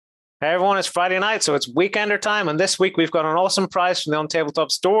Hey everyone, it's Friday night, so it's weekender time, and this week we've got an awesome prize from the On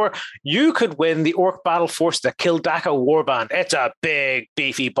Tabletop store. You could win the Orc Battle Force, the Kildaka Warband. It's a big,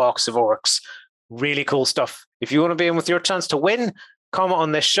 beefy box of orcs. Really cool stuff. If you want to be in with your chance to win, comment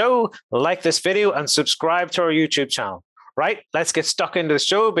on this show, like this video, and subscribe to our YouTube channel. Right, let's get stuck into the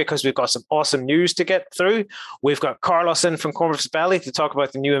show because we've got some awesome news to get through. We've got Carlos in from Corvus Belly to talk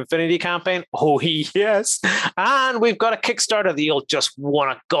about the new Infinity campaign. Oh, yes. And we've got a Kickstarter that you'll just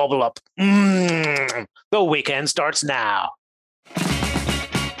want to gobble up. The weekend starts now.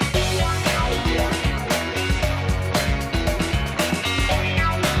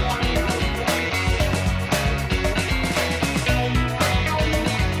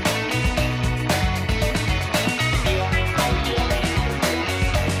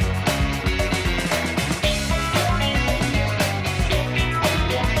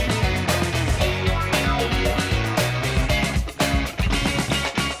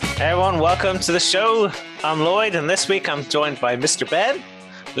 Hey everyone, welcome to the show. I'm Lloyd, and this week I'm joined by Mr. Ben,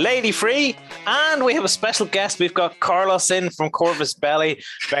 Lady Free, and we have a special guest. We've got Carlos in from Corvus Belly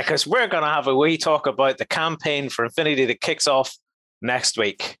because we're going to have a wee talk about the campaign for Infinity that kicks off next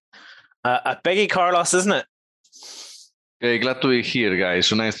week. A biggie, Carlos, isn't it? Hey, glad to be here, guys.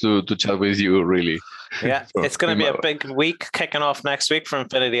 So nice to chat with you, really. Yeah, so, it's going to be a big week kicking off next week for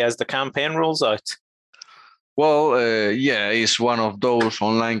Infinity as the campaign rolls out. Well, it's one of those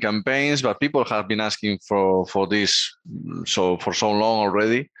online campaigns, but people have been asking for this for so long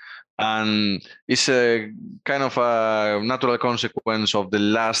already. And it's a kind of a natural consequence of the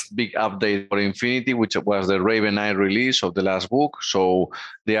last big update for Infinity, which was the Raven Knight release of the last book. So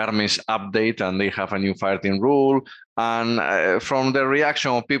the armies update and they have a new fighting rule. And from the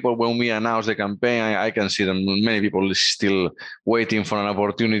reaction of people when we announced the campaign, I can see them, many people still waiting for an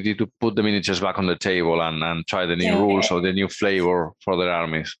opportunity to put the miniatures back on the table and try the new rules or the new flavor for their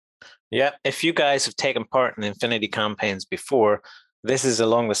armies. Yeah, if you guys have taken part in Infinity campaigns before, this is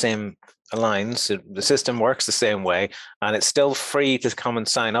along the same lines. The system works the same way, and it's still free to come and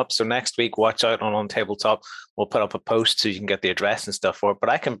sign up. So next week, watch out on Tabletop. We'll put up a post so you can get the address and stuff for it. But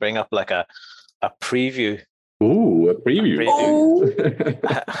I can bring up like a preview. Ooh, a preview.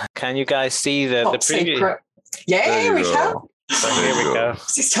 Can you guys see the preview? Secret. Yeah, here we go. So here we go.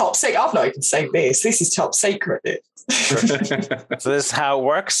 This is top secret. I've not even seen this. This is top secret. So this is how it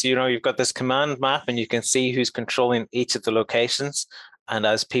works. You know, you've got this command map and you can see who's controlling each of the locations. And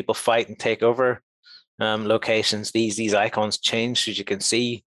as people fight and take over locations, these icons change so you can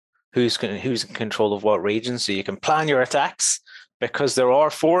see who's in control of what region. So you can plan your attacks because there are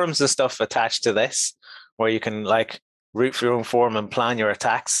forums and stuff attached to this where you can like root for your own forum and plan your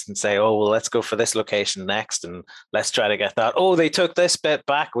attacks and say, oh, well, let's go for this location next and let's try to get that. Oh, they took this bit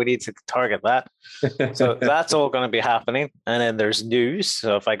back. We need to target that. So that's all going to be happening. And then there's news.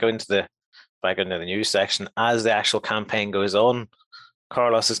 So if I go into the news section, as the actual campaign goes on,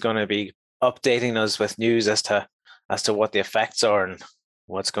 Carlos is going to be updating us with news as to what the effects are and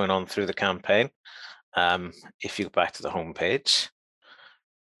what's going on through the campaign. If you go back to the homepage,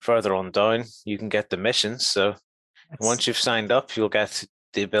 further on down, you can get the missions. So once you've signed up, you'll get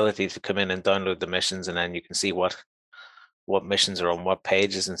the ability to come in and download the missions, and then you can see what missions are on what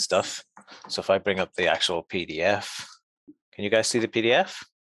pages and stuff. So if I bring up the actual PDF, can you guys see the PDF?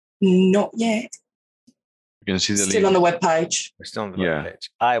 Not yet. You can see the still link. On the web page. We're still on the web page.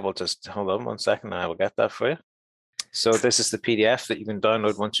 I will just hold on 1 second, and I will get that for you. So this is the PDF that you can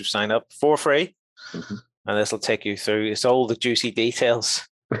download once you've signed up for free, and this will take you through. It's all the juicy details.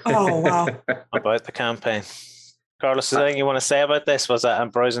 Oh wow! About the campaign. Carlos, is there anything you want to say about this? Was that I'm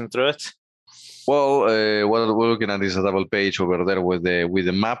browsing through it? Well, what we're looking at is a double page over there with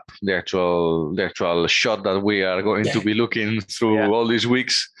the map, the actual shot that we are going to be looking through all these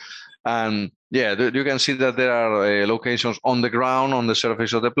weeks. And you can see that there are locations on the ground, on the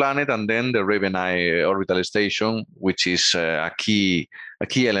surface of the planet, and then the Raven Eye orbital station, which is a key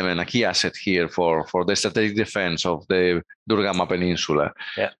element, a key asset here for the strategic defense of the Durgama Peninsula.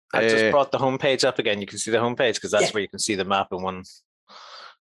 Yeah, I just brought the homepage up again. You can see the homepage because that's where you can see the map in one.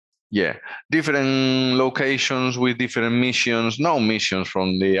 Yeah, different locations with different missions. No missions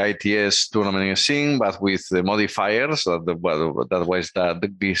from the ITS tournament scene, but with the modifiers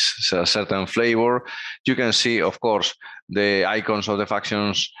that gives a certain flavor. You can see, of course, the icons of the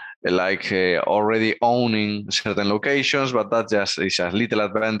factions like already owning certain locations, but that just is a little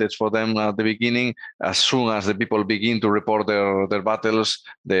advantage for them at the beginning. As soon as the people begin to report their battles,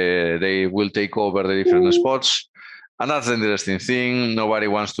 they will take over the different spots. And that's the interesting thing. Nobody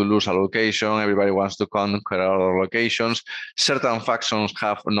wants to lose a location. Everybody wants to conquer other locations. Certain factions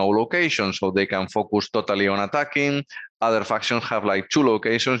have no location, so they can focus totally on attacking. Other factions have like 2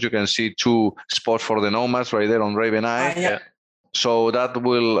 locations. You can see 2 spots for the nomads right there on Raven Eye. Yeah. So that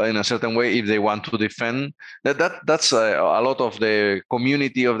will, in a certain way, if they want to defend, that's a lot of the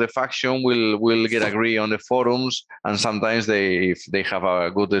community of the faction will get agree on the forums, and sometimes if they have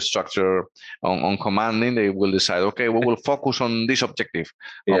a good structure on commanding, they will decide, okay, we will focus on this objective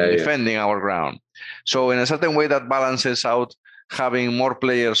of defending our ground. So in a certain way, that balances out having more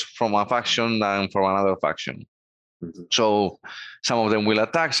players from a faction than from another faction. Mm-hmm. So some of them will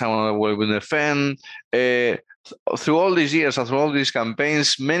attack, some of them will defend. Through all these years, through all these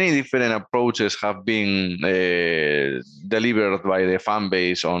campaigns, many different approaches have been delivered by the fan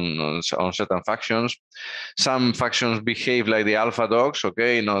base on certain factions. Some factions behave like the alpha dogs,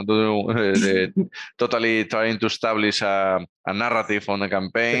 okay, totally trying to establish a narrative on the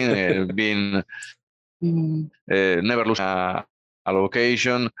campaign, being never lose a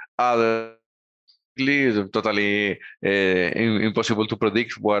location. Other totally impossible to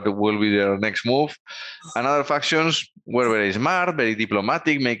predict what will be their next move. And other factions were very smart, very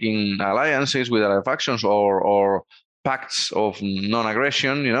diplomatic, making alliances with other factions or pacts of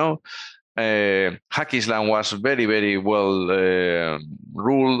non-aggression, Haqqislam was very, very well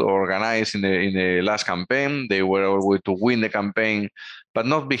ruled, organized in the last campaign. They were able to win the campaign, but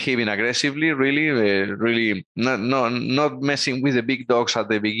not behaving aggressively, really not messing with the big dogs at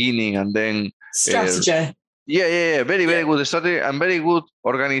the beginning and then strategy. Very good strategy and very good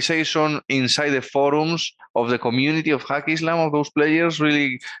organization inside the forums of the community of Haqqislam, of those players,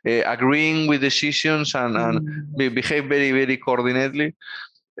 really agreeing with decisions and behave very, very coordinately.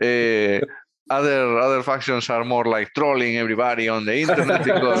 Other factions are more like trolling everybody on the internet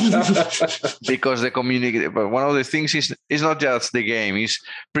because the community. But one of the things is not just the game; it's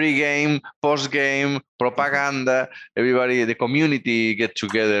pre-game, post-game, propaganda. Everybody, the community get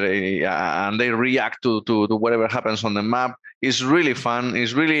together and they react to whatever happens on the map. It's really fun.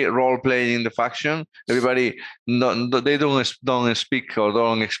 It's really role-playing in the faction. Everybody, they don't speak or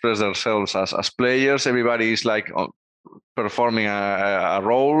don't express themselves as players. Everybody is like performing a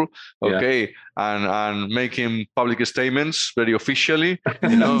role, okay, and making public statements very officially,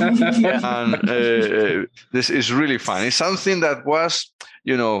 and this is really fun. It's something that was,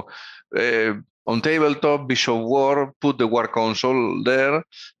 on tabletop. Bishop War put the War Console there.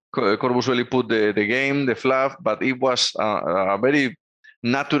 Corvus Belli put the game, the fluff, but it was a very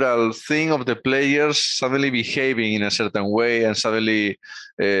natural thing of the players suddenly behaving in a certain way and suddenly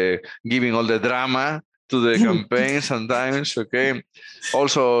giving all the drama to the campaign sometimes, okay.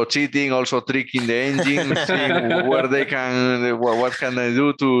 Also cheating, also tricking the engine, seeing where they can, what can they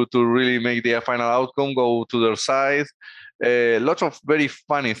do to really make the final outcome go to their side. Lots of very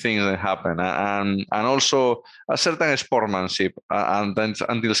funny things that happen, and also a certain sportsmanship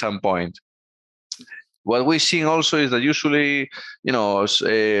until some point. What we're seeing also is that usually,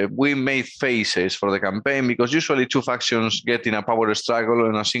 we made phases for the campaign because usually 2 factions get in a power struggle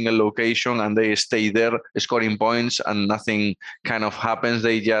in a single location and they stay there scoring points and nothing kind of happens.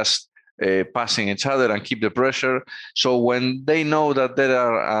 They just passing each other and keep the pressure. So when they know that there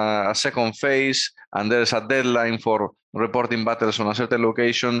are a second phase and there's a deadline for reporting battles on a certain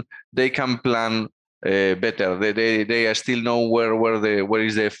location, they can plan better. They still know where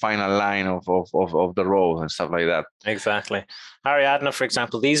is the final line of the road and stuff like that. Exactly. Ariadna, for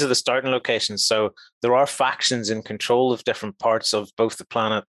example, these are the starting locations. So there are factions in control of different parts of both the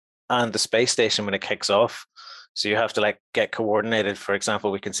planet and the space station when it kicks off. So you have to get coordinated. For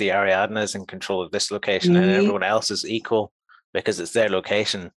example, we can see Ariadna is in control of this location and everyone else is equal because it's their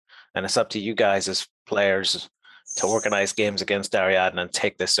location. And it's up to you guys as players to organize games against Ariadna and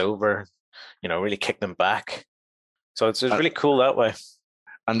take this over. Really kick them back. So it's really cool that way.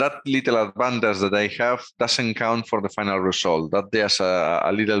 And that little advantage that they have doesn't count for the final result. That there's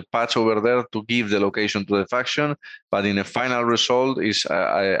a little patch over there to give the location to the faction, but in the final result is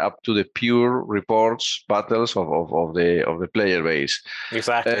up to the pure reports, battles of the player base.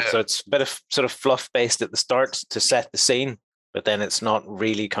 Exactly. So it's a bit of sort of fluff based at the start to set the scene, but then it's not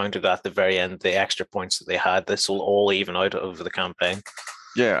really counted at the very end. The extra points that they had, this will all even out over the campaign.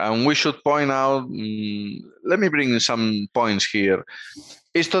 Yeah, and we should point out, let me bring some points here.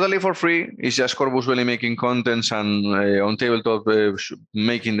 It's totally for free. It's just Corvus Belli making contents and on tabletop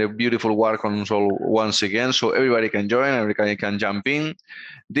making the beautiful War Console once again, so everybody can join, everybody can jump in.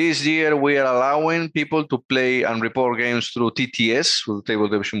 This year, we are allowing people to play and report games through TTS, through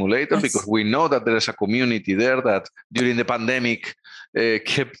Tabletop Simulator, because we know that there is a community there that during the pandemic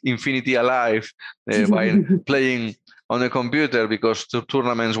kept Infinity alive by playing on the computer because the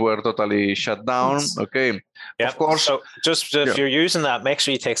tournaments were totally shut down. Okay. Yeah. Of course. So just if you're using that, make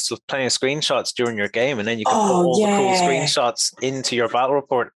sure you take plenty of screenshots during your game, and then you can put all the cool screenshots into your battle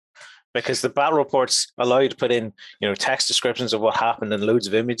report. Because the battle reports allow you to put in, text descriptions of what happened and loads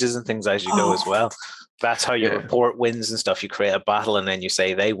of images and things as you go as well. That's how you report wins and stuff. You create a battle and then you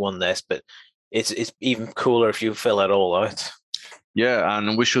say they won this, but it's even cooler if you fill it all out. Yeah,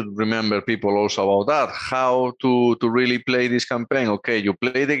 and we should remember people also about that, how to really play this campaign. Okay, you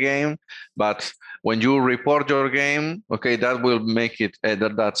play the game, but when you report your game, okay, that will make it,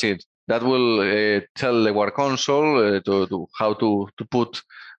 that's it. That will tell the War Console to how to put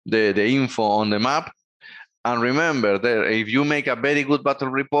the info on the map. And remember that if you make a very good battle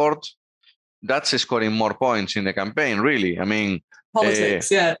report, that's scoring more points in the campaign, really. I mean,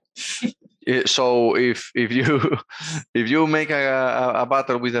 politics, so if you make a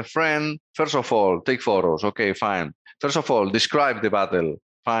battle with a friend, first of all, take photos. Okay, fine. First of all, describe the battle.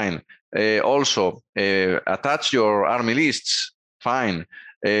 Fine. Also, attach your army lists. Fine.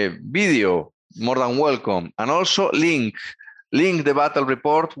 Video, more than welcome. And also link the battle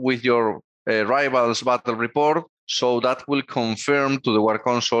report with your rival's battle report, so that will confirm to the War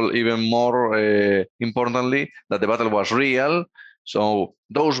Console even more importantly that the battle was real. So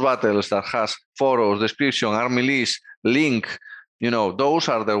those battles that has photos, description, army list, link, those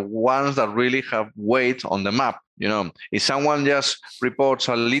are the ones that really have weight on the map. If someone just reports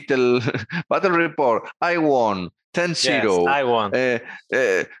a little battle report, I won 10-0. Yes, I won.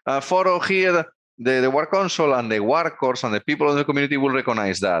 A photo here. The War Console and the War Corps and the people in the community will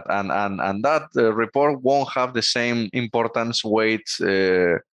recognize that, and that report won't have the same importance, weight,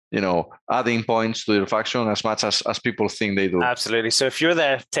 adding points to your faction as much as people think they do. Absolutely. So if you're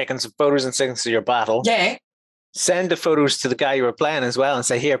there taking some photos and signals of your battle, send the photos to the guy you were playing as well and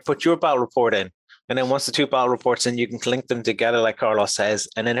say, here, put your battle report in. And then once the two battle reports in, you can link them together like Carlos says,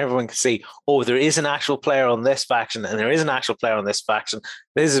 and then everyone can see, there is an actual player on this faction and there is an actual player on this faction.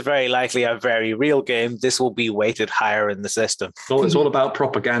 This is very likely a very real game. This will be weighted higher in the system. So it's all about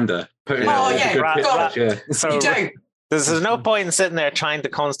propaganda. So there's no point in sitting there trying to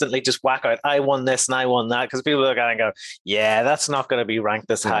constantly just whack out, I won this and I won that, because people are going to go, that's not going to be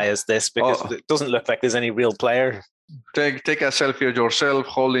ranked as high as this because it doesn't look like there's any real player. Take a selfie of yourself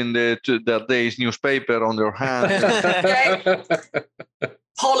holding that day's newspaper on your hand.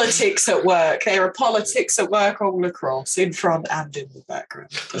 Politics at work. There are politics at work all across, in front and in the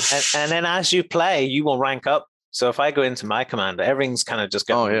background. And then as you play, you will rank up. So if I go into my commander, everything's kind of just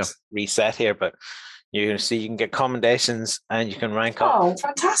getting reset here, but you see you can get commendations and you can rank up. Oh,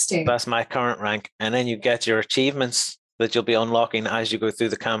 fantastic. That's my current rank. And then you get your achievements that you'll be unlocking as you go through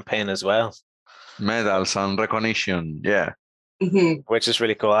the campaign as well. Medals and recognition, which is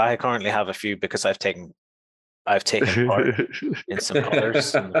really cool. I currently have a few because I've taken part in some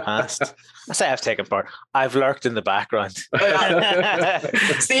others in the past. I say I've taken part. I've lurked in the background.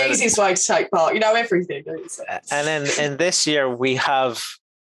 It's the easiest way to take part. Everything. And then in this year we have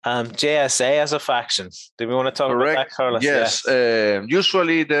JSA as a faction. Do we want to talk about that, Carlos? Yes.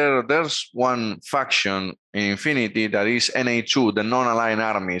 Usually there's one faction in Infinity that is NA2, the non-aligned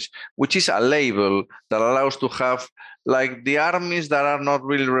armies, which is a label that allows to have like the armies that are not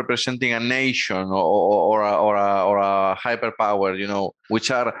really representing a nation or a hyperpower, which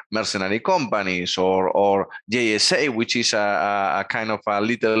are mercenary companies or JSA, which is a kind of a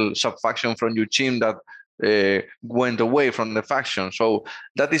little sub-faction from your team that went away from the faction. So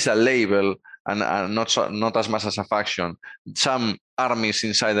that is a label and not as much as a faction. Some armies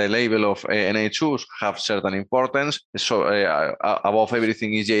inside the label of NA2 have certain importance. So above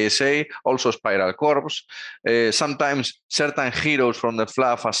everything is JSA, also Spiral Corps. Sometimes certain heroes from the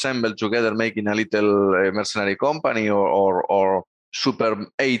fluff assembled together, making a little mercenary company or super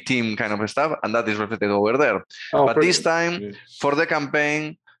A-team kind of stuff, and that is reflected over there. But this time, for the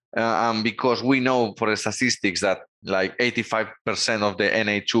campaign, and because we know for the statistics that like 85% of the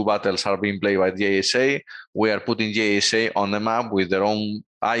NA2 battles are being played by JSA, we are putting JSA on the map with their own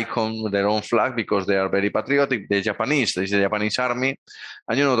icon, with their own flag, because they are very patriotic. The Japanese army,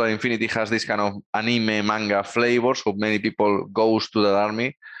 and you know that Infinity has this kind of anime manga flavor, so many people goes to that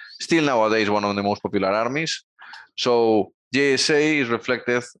army. Still nowadays one of the most popular armies. So JSA is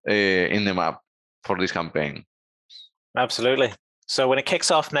reflected in the map for this campaign. Absolutely. So when it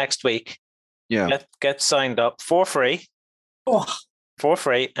kicks off next week, get signed up for free. For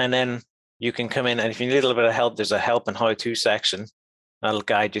free, and then you can come in, and if you need a little bit of help, there's a help and how-to section that'll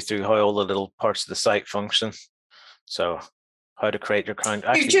guide you through how all the little parts of the site function. So how to create your crown.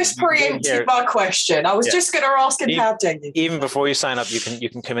 You just preempted my question. I was just going to ask him how dare you. Even before you sign up, you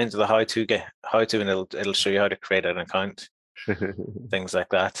can come into the how to, and it'll show you how to create an account, things like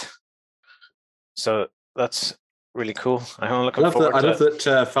that. So that's really cool. I'm looking forward to it. I love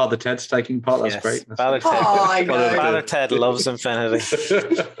that Father Ted's taking part. That's great. Father Ted. Oh, I know. Father Ted loves Infinity.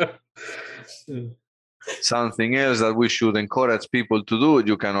 Something else that we should encourage people to do,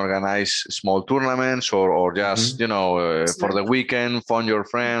 you can organize small tournaments or just, for the weekend, phone your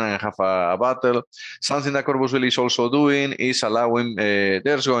friend and have a battle. Something that Corvus Belli is also doing is allowing,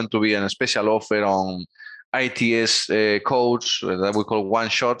 there's going to be a special offer on ITS codes that we call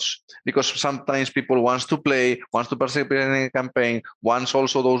one-shots, because sometimes people wants to participate in a campaign, wants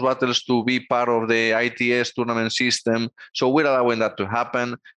also those battles to be part of the ITS tournament system. So we're allowing that to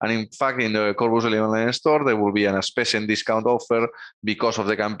happen. And in fact, in the Corvus Belli online store, there will be a special discount offer because of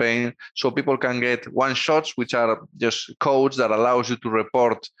the campaign. So people can get one-shots, which are just codes that allows you to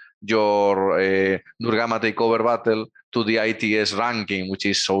report your Nurgama takeover battle to the ITS ranking, which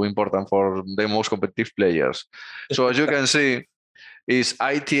is so important for the most competitive players. So as you can see, is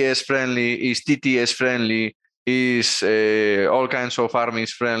ITS friendly, is TTS friendly, is all kinds of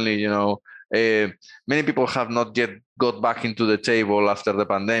armies friendly. Many people have not yet got back into the table after the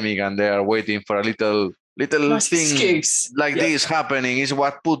pandemic, and they are waiting for a little Nice thing excuse. like this happening is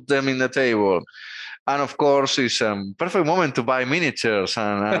what put them in the table. And of course, it's a perfect moment to buy miniatures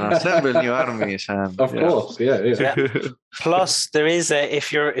and assemble new armies. And Of course, yeah. Plus, there is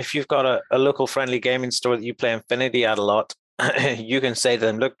if you've got a local friendly gaming store that you play Infinity at a lot, you can say to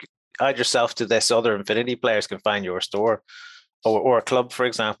them, look, add yourself to this. Other Infinity players can find your store or a club, for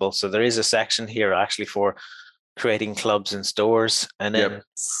example. So there is a section here actually for creating clubs and stores. And then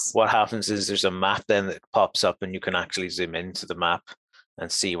what happens is there's a map then that pops up and you can actually zoom into the map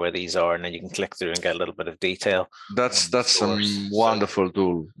and see where these are, and then you can click through and get a little bit of detail. That's a wonderful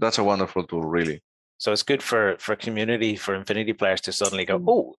tool. That's a wonderful tool, really. So it's good for community, for Infinity players to suddenly go,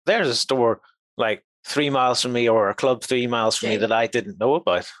 oh, there's a store like 3 miles from me or a club 3 miles from me that I didn't know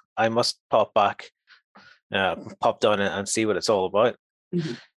about. I must pop back, pop down and see what it's all about.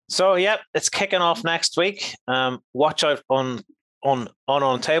 Mm-hmm. So it's kicking off next week. Watch out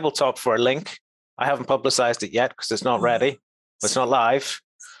on Tabletop for a link. I haven't publicized it yet because it's not ready. It's not live,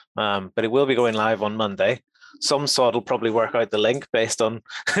 but it will be going live on Monday. Some sort will probably work out the link based on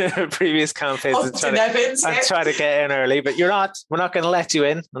previous campaigns and try to get in early. But we're not going to let you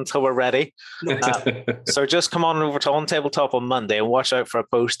in until we're ready. So just come on over to On Tabletop on Monday and watch out for a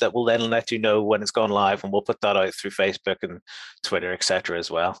post that will then let you know when it's gone live, and we'll put that out through Facebook and Twitter, etc. as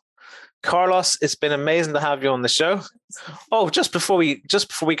well. Carlos, it's been amazing to have you on the show. Oh, just before we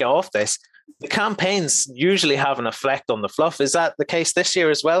get off this, the campaigns usually have an effect on the fluff. Is that the case this year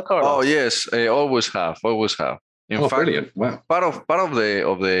as well, Carlos? Oh yes, always have. In fact, brilliant! Wow. Part of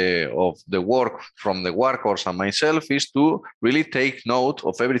the work from the Warcourse and myself is to really take note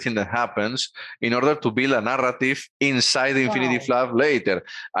of everything that happens in order to build a narrative inside the Infinity Fluff later.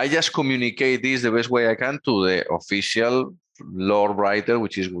 I just communicate this the best way I can to the official lore writer,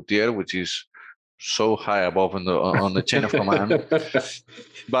 which is Gutiérrez, which is so high above on the chain of command.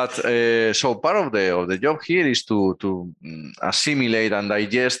 But so part of the job here is to assimilate and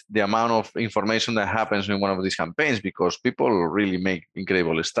digest the amount of information that happens in one of these campaigns, because people really make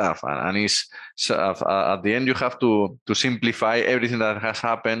incredible stuff, and it's at the end you have to simplify everything that has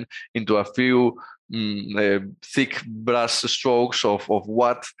happened into a few thick brush strokes of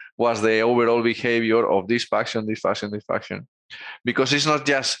what was the overall behavior of this faction. Because it's not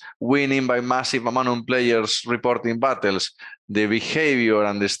just winning by massive amount of players reporting battles. The behavior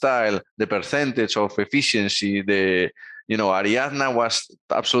and the style, the percentage of efficiency, Ariadna was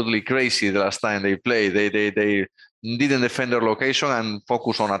absolutely crazy the last time they played. They didn't defend their location and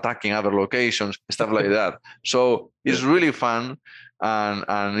focus on attacking other locations, stuff like that. So it's really fun.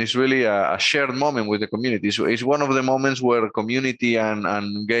 And it's really a shared moment with the community. So it's one of the moments where community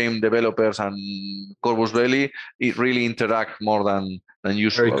and game developers and Corvus Belli really interact more than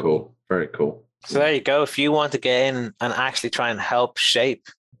usual. Very cool. So there you go. If you want to get in and actually try and help shape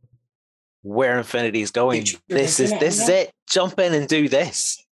where Infinity is going, this is it. Jump in and do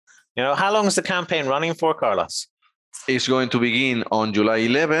this. How long is the campaign running for, Carlos? It's going to begin on July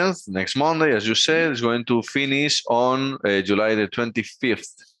 11th, next Monday, as you said. It's going to finish on July the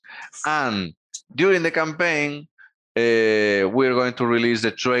 25th. And during the campaign, we're going to release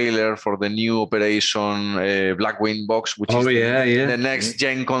the trailer for the new Operation Blackwing Box, which is the next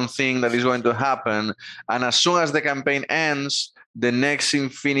Gen Con thing that is going to happen. And as soon as the campaign ends, the next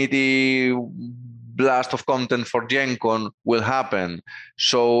Infinity blast of content for Gen Con will happen.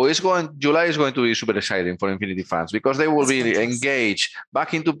 So July is going to be super exciting for Infinity fans because they will be engaged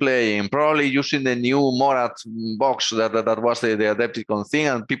back into playing, probably using the new Morat box that was the Adepticon thing,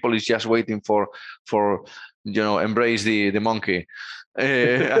 and people is just waiting for embrace the monkey.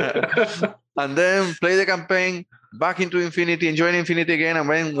 And then play the campaign, back into Infinity, enjoying Infinity again, and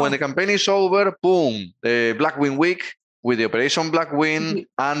when the campaign is over, boom, Blackwing Week with the Operation Blackwing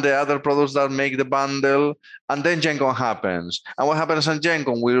and the other products that make the bundle, and then Gen Con happens. And what happens on Gen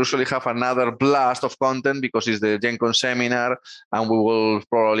Con? We usually have another blast of content because it's the Gen Con seminar, and we will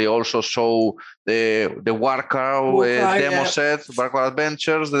probably also show the Warcraft demo set, Warcraft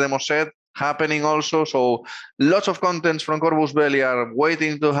Adventures, the demo set happening also. So lots of contents from Corvus Belli are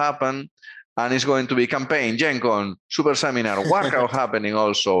waiting to happen. And it's going to be campaign, Gen Con, Super Seminar, Warcraft happening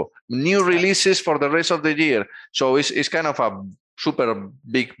also. New releases for the rest of the year. So it's kind of a super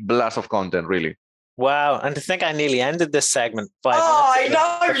big blast of content, really. Wow. And to think I nearly ended this segment 5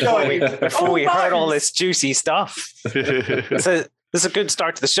 minutes ago before we heard all this juicy stuff. This is a good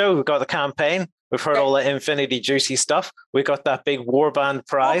start to the show. We've got the campaign. We've heard all the Infinity juicy stuff. We got that big Warband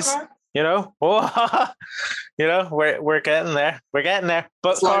prize. Okay. We're getting there. We're getting there.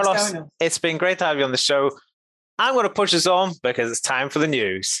 But Carlos, it's been great to have you on the show. I'm going to push us on because it's time for the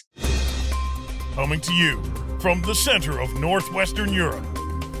news. Coming to you from the center of Northwestern Europe.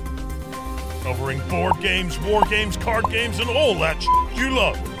 Covering board games, war games, card games, and all that you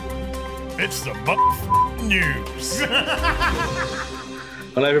love. It's the news.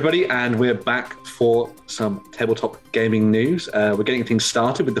 Hello, everybody, and we're back for some tabletop gaming news. We're getting things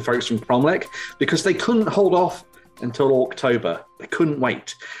started with the folks from Cromlech because they couldn't hold off until October. They couldn't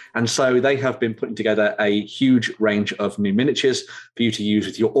wait. And so they have been putting together a huge range of new miniatures for you to use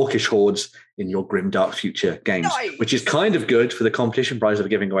with your Orcish hordes in your Grimdark Future games, which is kind of good for the competition prize that we're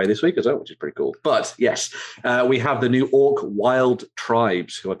giving away this week as well, which is pretty cool. But yes, we have the new Orc Wild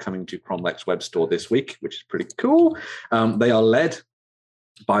Tribes who are coming to Cromlech's web store this week, which is pretty cool. They are led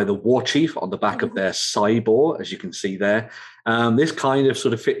by the War Chief on the back of their Cybor, as you can see there. This kind of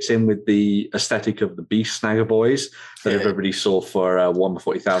sort of fits in with the aesthetic of the Beast Snagger Boys that everybody saw for Warhammer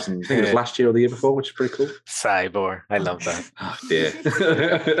 40,000. I think it was last year or the year before, which is pretty cool. Cybor, I love that. Oh dear.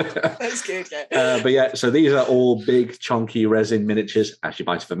 That's good. Yeah. But yeah, so these are all big, chunky resin miniatures, as you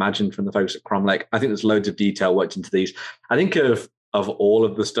might have imagined from the folks at Cromlech. I think there's loads of detail worked into these. I think of all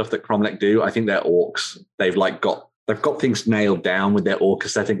of the stuff that Cromlech do, I think they're orcs. They've got things nailed down with their orc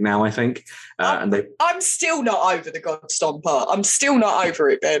aesthetic now, I think. I'm still not over the God Stomper. I'm still not over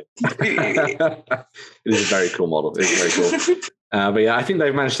it, Ben. It is a very cool model. It is very cool. But yeah, I think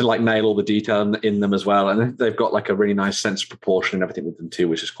they've managed to nail all the detail in them as well. And they've got a really nice sense of proportion and everything with them too,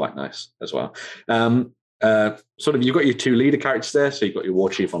 which is quite nice as well. You've got your two leader characters there. So you've got your War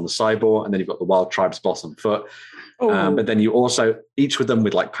Chief on the Cybor, and then you've got the Wild Tribes boss on foot. But then you also, each with them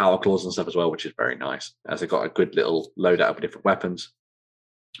with power claws and stuff as well, which is very nice, as they've got a good little loadout of different weapons.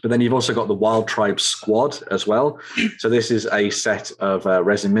 But then you've also got the Wild Tribe Squad as well. So this is a set of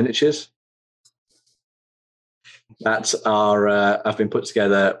resin miniatures that have been put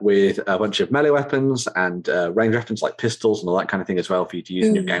together with a bunch of melee weapons and range weapons like pistols and all that kind of thing as well for you to use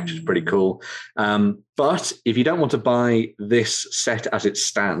in your game, which is pretty cool. But if you don't want to buy this set as it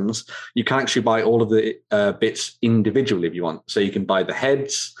stands, you can actually buy all of the bits individually if you want. So you can buy the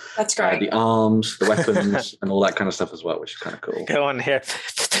heads, that's great, the arms, the weapons, and all that kind of stuff as well, which is kind of cool. Go on here.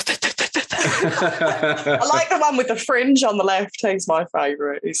 I like the one with the fringe on the left. He's my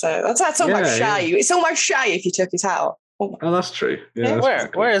favourite. That's almost Shay. Yeah. It's almost Shay if you took his hat off. Oh, that's true. Yeah,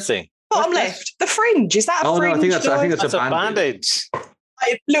 that's cool. Where is he? Bottom left. The fringe. Is that a fringe? No, I think that's a bandage.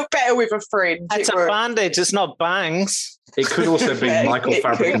 It looked better with a fringe. It's a bandage. It's not bangs. It could also be Michael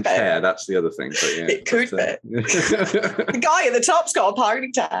Fabric and Care. That's the other thing. But yeah, it could be. The guy at the top's got a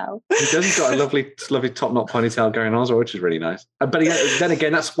ponytail. He does. He's got a lovely top knot ponytail going on as well, which is really nice. But then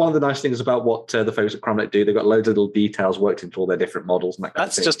again, that's one of the nice things about what the folks at Cromlech do. They've got loads of little details worked into all their different models and that kind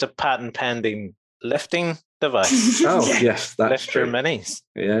of thing. That's just a patent pending lifting device. Oh, yes, that's Lift true. your minis.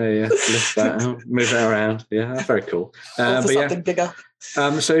 Yeah. Lift that out, move it around. Yeah, that's very cool. But something bigger.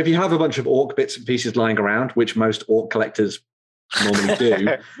 So if you have a bunch of orc bits and pieces lying around, which most orc collectors normally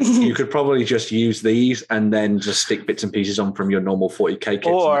do, you could probably just use these and then just stick bits and pieces on from your normal 40k kits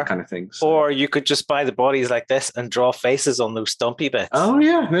and that kind of thing. So. Or you could just buy the bodies like this and draw faces on those stumpy bits. Oh,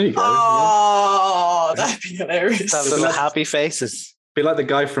 yeah, there you go. Oh, that'd be hilarious. Have little happy faces. Be like the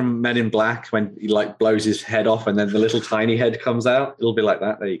guy from Men in Black when he like blows his head off and then the little tiny head comes out. It'll be like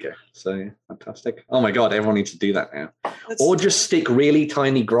that. There you go. So yeah, fantastic. Oh my God, everyone needs to do that now. Or just stick really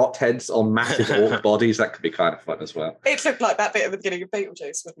tiny grot heads on massive orc bodies. That could be kind of fun as well. It looked like that bit at the beginning of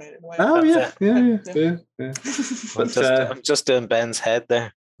Beetlejuice, wouldn't it? In a way? Oh yeah. I'm just doing Ben's head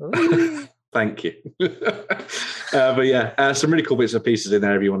there. Thank you. But yeah, some really cool bits and pieces in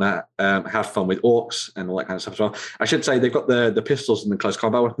there if you want to have fun with orcs and all that kind of stuff as well. I should say they've got the pistols and the close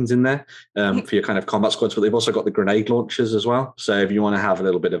combat weapons in there for your kind of combat squads, but they've also got the grenade launchers as well. So if you want to have a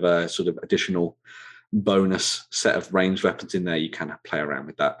little bit of a sort of additional bonus set of ranged weapons in there, you can play around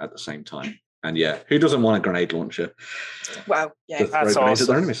with that at the same time. And yeah, who doesn't want a grenade launcher? Well, yeah, that's grenades awesome. at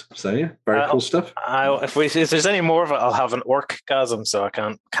their enemies. So yeah, very cool stuff. If there's any more of it, I'll have an orc-gasm, so I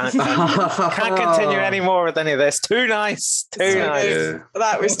can't continue any more with any of this. Too nice. Yeah.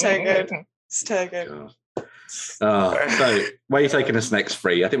 That was too good. It's too good. God. So where are you taking us next,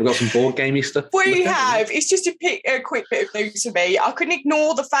 Free? I think we've got some board gamey stuff. We have. It's just a quick bit of news for me. I couldn't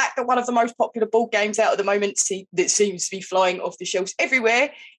ignore the fact that one of the most popular board games out at the moment that seems to be flying off the shelves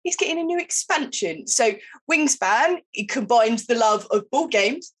everywhere is getting a new expansion. So Wingspan, it combines the love of board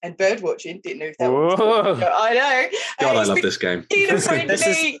games and bird watching. Didn't know if that was I know. God, I love this game.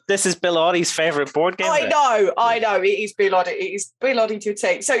 This is Bill Oddie's favourite board game. I know. It is Bill Oddie. It is Bill Oddie to a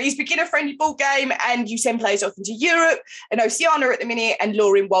T. So it's beginner-friendly board game, and you send players off into Europe and Oceania at the minute, and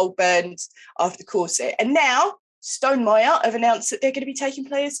luring wild birds after Corset. And now Stonemaier have announced that they're going to be taking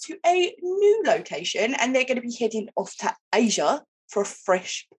players to a new location, and they're going to be heading off to Asia for a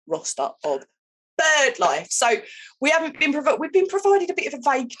fresh roster of bird life. So we've been provided a bit of a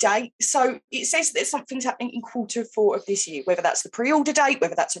vague date. So it says that something's happening in Q4 of this year, whether that's the pre-order date,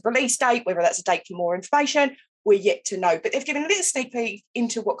 whether that's a release date, whether that's a date for more information. We're yet to know, but they've given a little sneak peek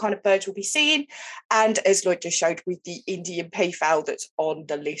into what kind of birds we'll be seeing. And as Lloyd just showed with the Indian peafowl that's on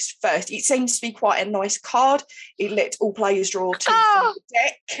the list first, it seems to be quite a nice card. It lets all players draw two from the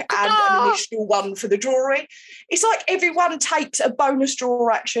deck and an initial one for the drawing. It's like everyone takes a bonus draw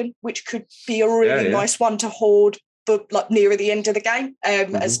action, which could be a really nice one to hoard for like nearer the end of the game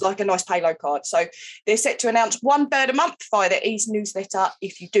as like a nice payload card. So they're set to announce one bird a month via their Ease newsletter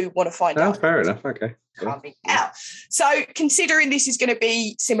if you do want to find out. Fair enough. Okay. Coming out. So considering this is going to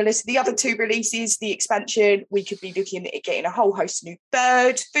be similar to the other two releases, the expansion, we could be looking at getting a whole host of new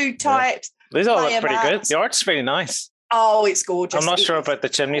birds, food types. These all look pretty good. The art's really nice. Oh, it's gorgeous. I'm not sure about the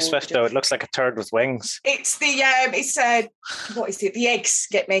chimney swift though. It looks like a turd with wings. It's the what is it? The eggs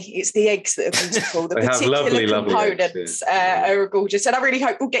get me. It's the eggs that are beautiful. The particular components are gorgeous, and I really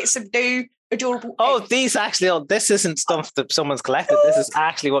hope we'll get some new adorable. Oh, eggs. This isn't stuff that someone's collected. This is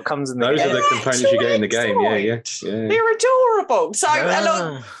actually what comes in the game. Those are the components you get in the game. Yeah. They're adorable. So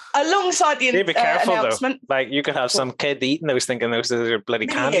alongside the be careful, announcement, though. Like you could have some kid eating those thinking those are bloody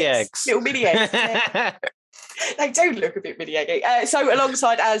candy eggs. Little mini eggs. Yeah. They do look a bit mini eggy. So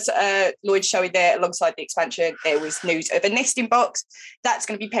alongside, as Lloyd's showing there, alongside the expansion, there was news of a nesting box that's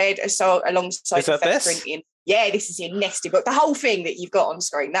going to be paired alongside the feather printing. Yeah, this is your nesting box. The whole thing that you've got on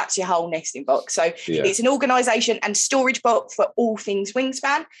screen, that's your whole nesting box. So it's an organisation and storage box for all things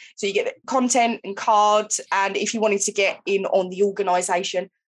Wingspan. So you get the content and cards, and if you wanted to get in on the organisation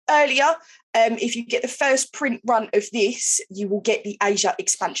earlier, if you get the first print run of this, you will get the Asia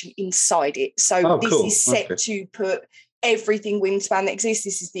expansion inside it. So this is set to put everything Wingspan that exists.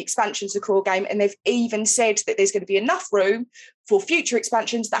 This is the expansions, the core game, and they've even said that there's going to be enough room for future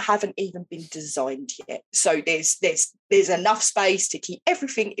expansions that haven't even been designed yet. So there's enough space to keep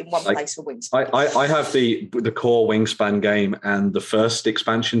everything in one place for Wingspan. I have the core Wingspan game and the first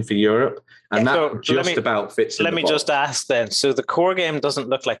expansion for Europe, and that about fits in Let me just ask then. So the core game doesn't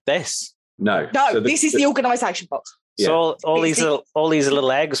look like this? No. So this is the organisation box. So all these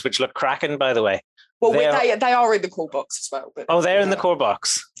little eggs, which look cracking, by the way. Well, they are in the core box as well. But they're in the core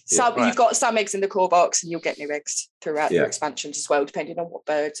box. So you've got some eggs in the core box, and you'll get new eggs throughout your expansions as well, depending on what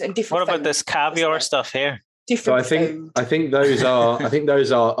birds and different. What about this caviar stuff here? So I think those are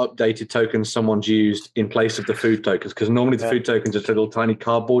updated tokens someone's used in place of the food tokens, because normally the food tokens are little tiny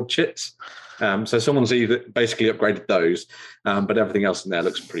cardboard chits. So someone's either basically upgraded those, but everything else in there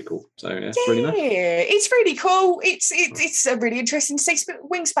looks pretty cool. So it's really nice. It's really cool. It's a really interesting to see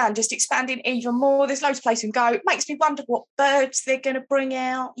Wingspan just expanding even more. There's loads of places you can go. It makes me wonder what birds they're going to bring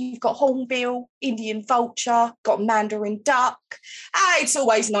out. You've got hornbill, Indian vulture, got mandarin duck. It's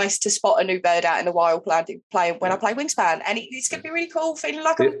always nice to spot a new bird out in the wild playing when I play Wingspan, and it's going to be really cool. Feeling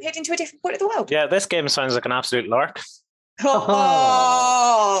like I'm heading to a different point of the world. Yeah, this game sounds like an absolute lark.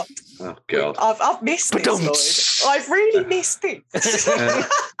 Oh God! I've missed this, Lloyd. I've really missed it.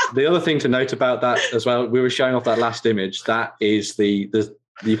 The other thing to note about that as well, we were showing off that last image. That is the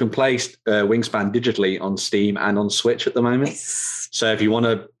you can play Wingspan digitally on Steam and on Switch at the moment. So if you want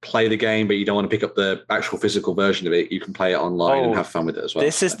to play the game, but you don't want to pick up the actual physical version of it, you can play it online and have fun with it as well.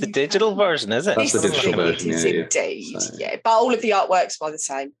 This is the digital version, is it? That's the digital version, indeed. Yeah, but all of the artworks by the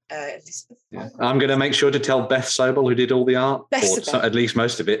same. Yeah. I'm going to make sure to tell Beth Sobel, who did all the art, or at least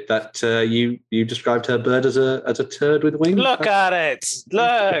most of it, that you described her bird as a turd with wings. Look at it!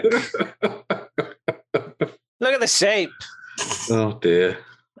 Look! Look at the shape. Oh dear.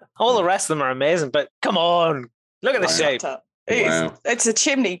 All the rest of them are amazing, but come on, look at the shape. It's a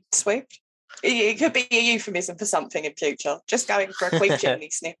chimney sweep. It could be a euphemism for something in future. Just going for a quick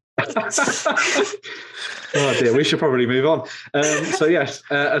chimney snip. Oh dear, we should probably move on. So yes,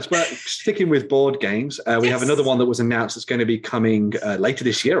 as well, sticking with board games, we have another one that was announced that's going to be coming later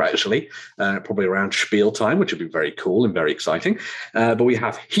this year, actually, probably around Spiel time, which would be very cool and very exciting. But we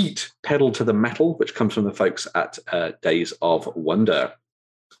have Heat, Pedal to the Metal, which comes from the folks at Days of Wonder.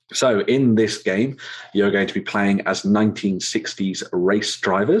 So in this game, you're going to be playing as 1960s race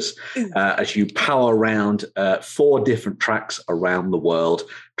drivers as you power around 4 different tracks around the world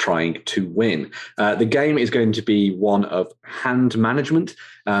trying to win. The game is going to be one of hand management.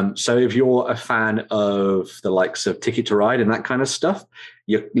 So if you're a fan of the likes of Ticket to Ride and that kind of stuff,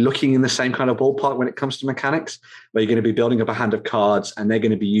 you're looking in the same kind of ballpark when it comes to mechanics, where you're going to be building up a hand of cards and they're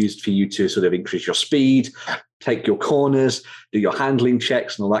going to be used for you to sort of increase your speed, take your corners, do your handling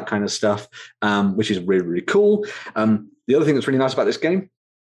checks and all that kind of stuff, which is really, really cool. The other thing that's really nice about this game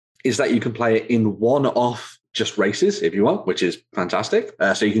is that you can play it in one-off just races if you want, which is fantastic.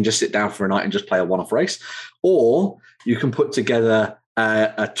 So you can just sit down for a night and just play a one-off race, or you can put together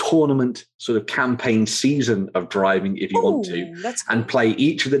a tournament sort of campaign season of driving if you want to, and play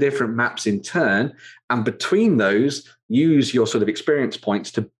each of the different maps in turn. And between those, use your sort of experience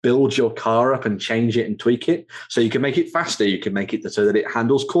points to build your car up and change it and tweak it. So you can make it faster. You can make it so that it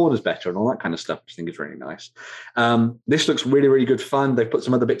handles corners better and all that kind of stuff, which I think is really nice. This looks really, really good fun. They've put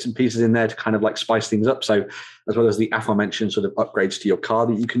some other bits and pieces in there to kind of like spice things up. So as well as the aforementioned sort of upgrades to your car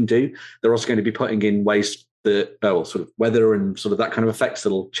that you can do, they're also going to be putting in ways the sort of weather and sort of that kind of effects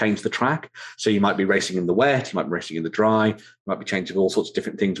that'll change the track. So you might be racing in the wet, you might be racing in the dry, you might be changing all sorts of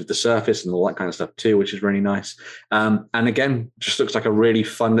different things with the surface and all that kind of stuff too, which is really nice. And again, just looks like a really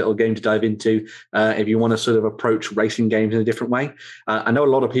fun little game to dive into if you want to sort of approach racing games in a different way. I know a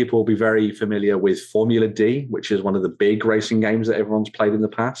lot of people will be very familiar with Formula D, which is one of the big racing games that everyone's played in the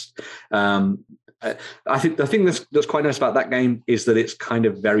past. I think the thing that's quite nice about that game is that it's kind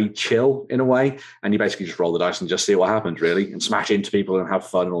of very chill in a way, and you basically just roll the dice and just see what happens, really, and smash into people and have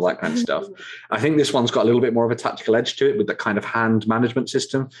fun and all that kind of stuff. I think this one's got a little bit more of a tactical edge to it with the kind of hand management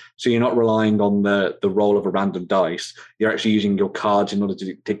system. So you're not relying on the roll of a random dice. You're actually using your cards in order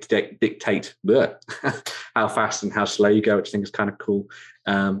to dictate how fast and how slow you go, which I think is kind of cool.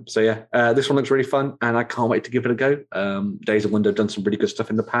 This one looks really fun, and I can't wait to give it a go. Days of Wonder have done some really good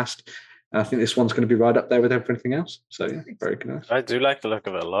stuff in the past. I think this one's going to be right up there with everything else. So, yeah, very nice. I do like the look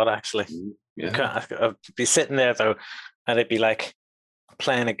of it a lot, actually. Yeah. I'd be sitting there, though, and it'd be like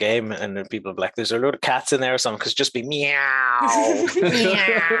playing a game, and then people would be like, there's a load of cats in there or something, because just be meow,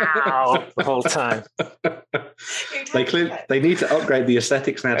 meow the whole time. They need to upgrade the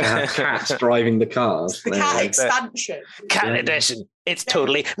aesthetics now to have cats driving the cars. The cat expansion. Cat edition. It's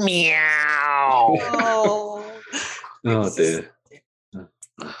totally meow. Oh dear.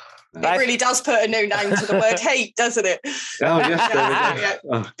 It really does put a new name to the word heat, doesn't it? Oh, yes.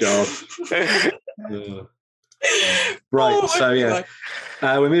 Oh, God. Right.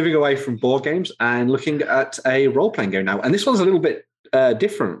 We're moving away from board games and looking at a role-playing game now. And this one's a little bit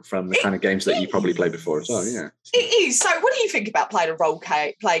different from the kind of games that you probably played before as well. Yeah. It is. So what do you think about playing a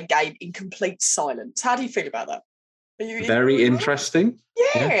role-playing game in complete silence? How do you feel about that? Very interesting.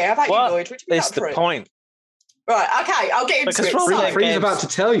 Yeah. How about you, Lloyd? What do you think It's the point. Right, okay, I'll get into it. Free's about to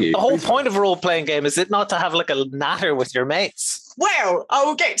tell you. The whole point of a role-playing game is it not to have like a natter with your mates? Well, I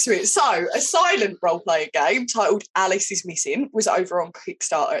will get to it. So, a silent role-playing game titled Alice is Missing was over on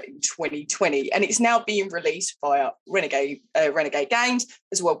Kickstarter in 2020, and it's now being released via Renegade Games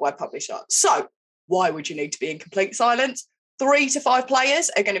as a worldwide publisher. So, why would you need to be in complete silence? 3 to 5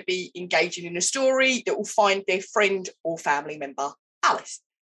 players are going to be engaging in a story that will find their friend or family member, Alice.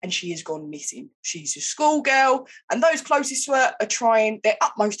 And she has gone missing. She's a schoolgirl, and those closest to her are trying their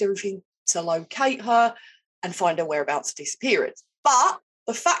utmost everything to locate her and find her whereabouts and disappearance. But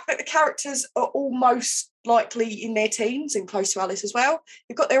the fact that the characters are almost likely in their teens and close to Alice as well.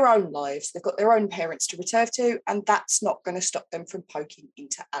 They've got their own lives. They've got their own parents to return to, and that's not going to stop them from poking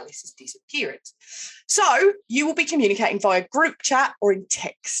into Alice's disappearance. So you will be communicating via group chat or in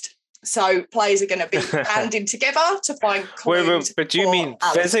text. So players are going to be banding together to find clues. But do you mean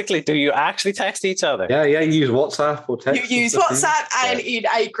Alice. physically? Do you actually text each other? Yeah, you use WhatsApp or text. You use WhatsApp and in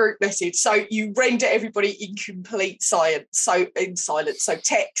a group message. So you render everybody in complete silence. So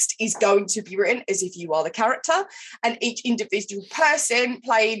text is going to be written as if you are the character, and each individual person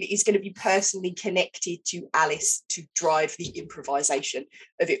playing is going to be personally connected to Alice to drive the improvisation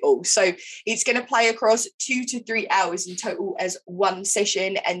of it all. So it's going to play across 2 to 3 hours in total as one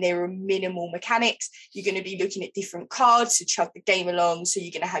session, and there are minimal mechanics. You're going to be looking at different cards to chug the game along. So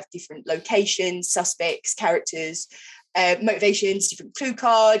you're going to have different locations, suspects, characters, motivations, different clue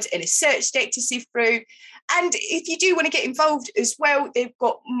cards, and a search deck to sift through. And if you do want to get involved as well, they've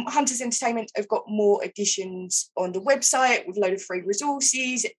got Hunters Entertainment have got more additions on the website with a load of free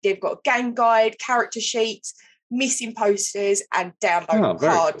resources. They've got a game guide, character sheets, missing posters, and downloadable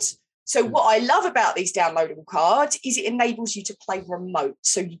cards. So what I love about these downloadable cards is it enables you to play remote.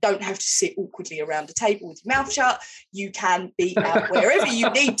 So you don't have to sit awkwardly around the table with your mouth shut. You can be out wherever you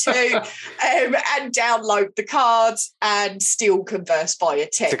need to and download the cards and still converse via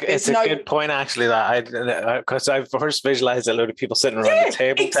text. It's a good point, actually, that because I've first visualized a load of people sitting around the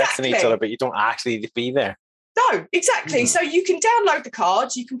table texting each other, but you don't actually be there. No, exactly. So you can download the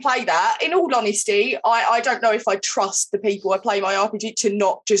cards, you can play that. In all honesty, I don't know if I trust the people I play my RPG to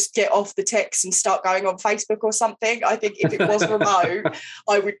not just get off the text and start going on Facebook or something. I think if it was remote,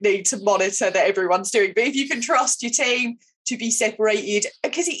 I would need to monitor that everyone's doing. But if you can trust your team to be separated,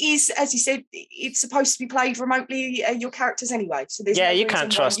 because it is, as you said, it's supposed to be played remotely, your characters anyway. So there's you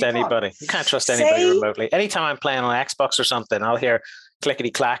can't trust anybody. You can't trust anybody remotely. Anytime I'm playing on Xbox or something, I'll hear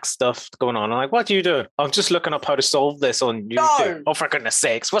clickety-clack stuff going on. I'm like, what do you do? I'm just looking up how to solve this on YouTube. No. Oh, for goodness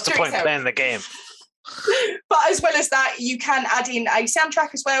sakes. What's the point of playing the game? But as well as that, you can add in a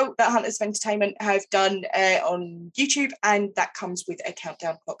soundtrack as well that Hunters of Entertainment have done on YouTube, and that comes with a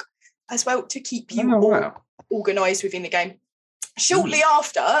countdown clock as well to keep you organised within the game. Shortly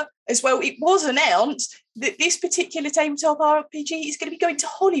after, as well, it was announced that this particular tabletop RPG is going to be going to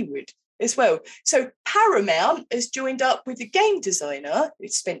Hollywood as well. So Paramount has joined up with the game designer,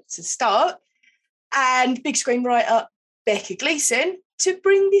 it's Spencer Stark, and big screen writer Becca Gleason to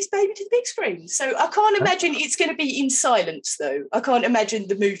bring this baby to the big screen. So I can't imagine it's going to be in silence, though. I can't imagine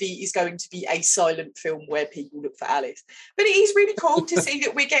the movie is going to be a silent film where people look for Alice. But it is really cool to see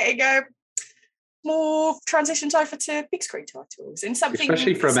that we're getting more transitions over to big screen titles, and something,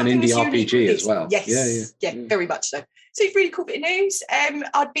 especially from an indie RPG as well. Yes, yeah, very much so. So it's really cool bit of news.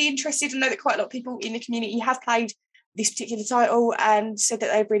 I'd be interested to know that quite a lot of people in the community have played this particular title and said that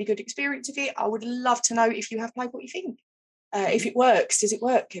they have really good experience of it. I would love to know if you have played, what you think. If it works, does it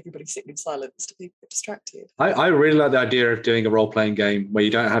work? Everybody's sitting in silence to be distracted. I really like the idea of doing a role-playing game where you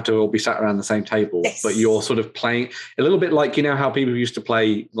don't have to all be sat around the same table, but you're sort of playing a little bit like, you know, how people used to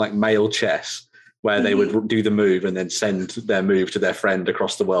play like male chess, where they would do the move and then send their move to their friend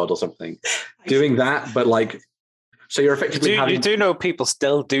across the world or something. Doing that, but like, so you're effectively you do know people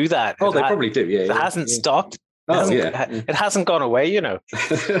still do that. Oh, they probably do, yeah. It hasn't stopped. It hasn't gone away, you know.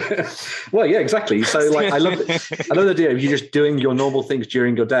 Well, yeah, exactly. So, like, I love the idea of you just doing your normal things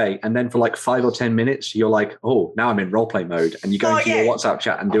during your day, and then for like 5 or 10 minutes, you're like, oh, now I'm in roleplay mode, and you go into your WhatsApp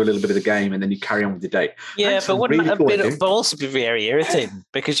chat and do a little bit of the game, and then you carry on with your day. Yeah, but wouldn't that but also be very irritating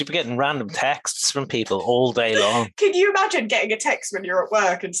because you'd be getting random texts from people all day long. Can you imagine getting a text when you're at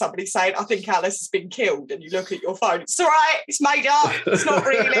work and somebody saying, "I think Alice has been killed," and you look at your phone, it's all right, it's made up, it's not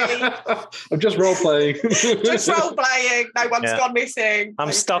really. I'm just roleplaying. Just role-playing, no one's gone missing.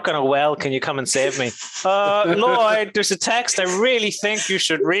 I'm stuck in a well, can you come and save me? Lloyd, there's a text, I really think you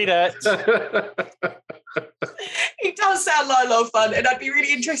should read it. It does sound like a lot of fun, and I'd be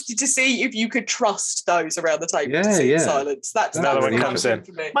really interested to see if you could trust those around the table to sit in silence. That's another one comes in.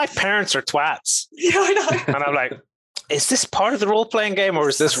 My parents are twats. Yeah, I know. And I'm like, is this part of the role-playing game or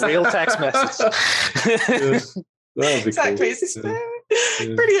is this real text message? Exactly. Cool. Is this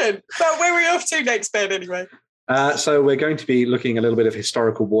brilliant? But where are we off to next, Ben, anyway? So we're going to be looking a little bit of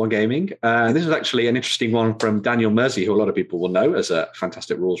historical wargaming. This is actually an interesting one from Daniel Mersey, who a lot of people will know as a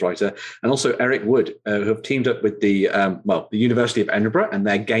fantastic rules writer, and also Eric Wood, who have teamed up with the University of Edinburgh and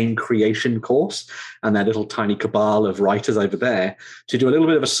their game creation course and their little tiny cabal of writers over there to do a little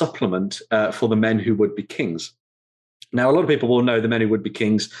bit of a supplement for the Men Who Would Be Kings. Now, a lot of people will know The Men Who Would Be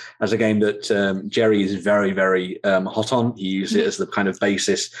Kings as a game that Jerry is very, very hot on. He uses it as the kind of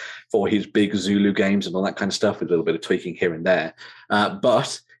basis for his big Zulu games and all that kind of stuff, with a little bit of tweaking here and there.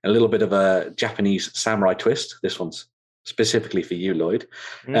 But a little bit of a Japanese samurai twist. This one's specifically for you, Lloyd.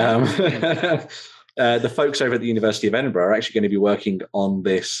 The folks over at the University of Edinburgh are actually going to be working on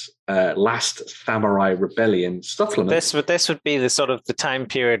this Last Samurai Rebellion supplement. This would be the sort of the time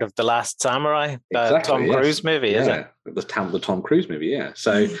period of The Last Samurai, Tom Cruise movie, is it? The Tom Cruise movie, yeah.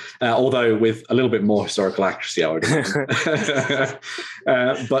 So, although with a little bit more historical accuracy, I would imagine.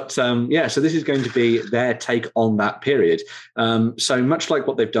 So this is going to be their take on that period. So much like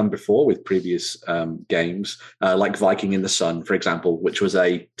what they've done before with previous games, like Viking in the Sun, for example, which was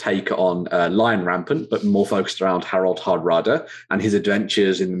a take on Lion Rampant, but more focused around Harald Hardrada and his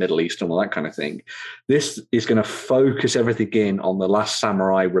adventures in the Middle East and all that kind of thing. This is going to focus everything in on the Last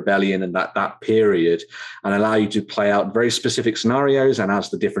Samurai Rebellion and that period, and allow you to play out very specific scenarios and as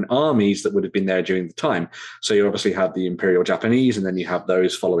the different armies that would have been there during the time. So you obviously have the Imperial Japanese, and then you have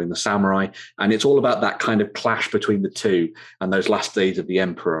those following the samurai, and it's all about that kind of clash between the two and those last days of the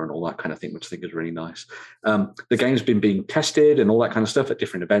Emperor and all that kind of thing, which I think is really nice. The game's been being tested and all that kind of stuff at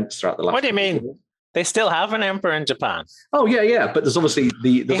different events throughout the last. What do you mean? They still have an emperor in Japan. Oh yeah, but there's obviously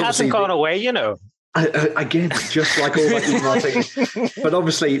he hasn't gone away, you know. Again, just like all that, but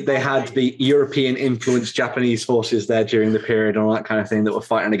obviously they had the European influenced Japanese forces there during the period and all that kind of thing that were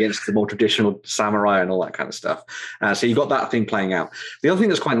fighting against the more traditional samurai and all that kind of stuff. So you've got that thing playing out. The other thing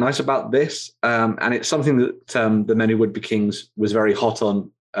that's quite nice about this, and it's something that the Many Would-Be Kings was very hot on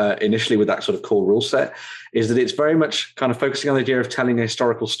initially with that sort of core rule set, is that it's very much kind of focusing on the idea of telling a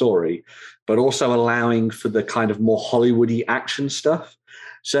historical story, but also allowing for the kind of more Hollywoody action stuff.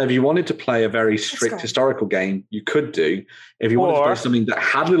 So if you wanted to play a very strict historical game, you could do. If you wanted to play something that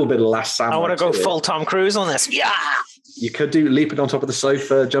had a little bit of Last Samurai, I want to go full Tom Cruise on this. Yeah. You could do leaping on top of the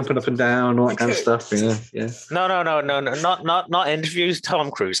sofa, jumping up and down, all that kind of stuff. Yeah. No. Not interviews. Tom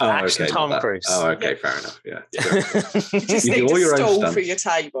Cruise. Action Tom Cruise. Oh, okay, fair enough. Yeah. You just need a stall for your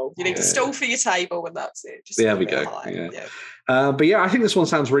table. You need a stall for your table, and that's it. Just there we go. But I think this one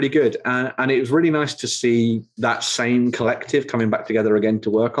sounds really good, and it was really nice to see that same collective coming back together again to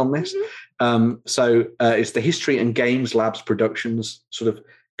work on this. So it's the History and Games Labs Productions sort of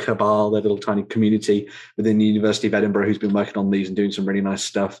cabal, their little tiny community within the University of Edinburgh, who's been working on these and doing some really nice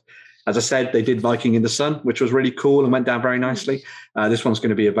stuff. As I said, they did Viking in the Sun, which was really cool and went down very nicely. This one's going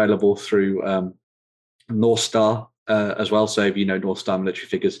to be available through North Star as well. So if you know North Star military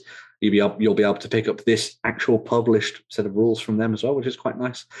figures, you'll be able to pick up this actual published set of rules from them as well, which is quite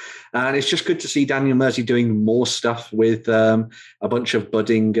nice. And it's just good to see Daniel Mersey doing more stuff with a bunch of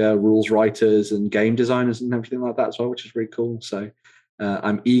budding rules writers and game designers and everything like that as well, which is really cool. So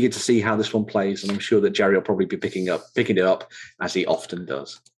I'm eager to see how this one plays, and I'm sure that Jerry will probably be picking it up as he often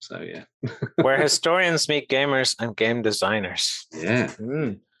does. So yeah. Where historians meet gamers and game designers. Yeah.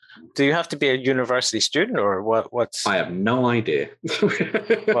 Do you have to be a university student, or what's? I have no idea.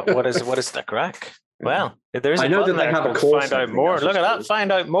 what is the crack? Well, there's. I know that they have a course. Find out more. Look at that.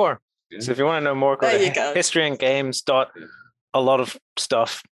 Find out more. Yeah. So if you want to know more, go to historyandgames.a lot of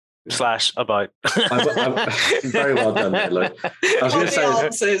stuff. /about. Very well done there, Lloyd. I was going to say,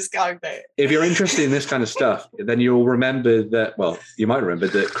 answers go there. If you're interested in this kind of stuff, then you'll remember that. Well, you might remember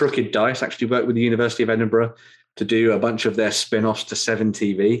that Crooked Dice actually worked with the University of Edinburgh to do a bunch of their spin-offs to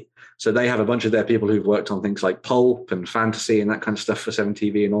 7TV. So they have a bunch of their people who've worked on things like Pulp and Fantasy and that kind of stuff for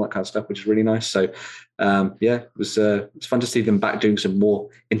 7TV and all that kind of stuff, which is really nice. So it was fun to see them back doing some more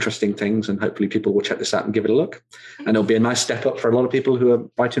interesting things, and hopefully people will check this out and give it a look. And it'll be a nice step up for a lot of people who are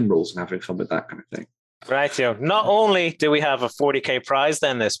writing rules and having fun with that kind of thing. Right, not only do we have a 40k prize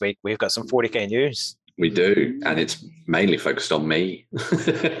then this week, we've got some 40k news. We do, and it's mainly focused on me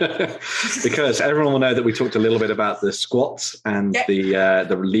because everyone will know that we talked a little bit about the squats and the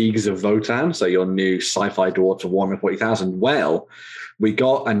Leagues of Votann, so your new sci-fi dwarves of Warhammer 40,000. Well, we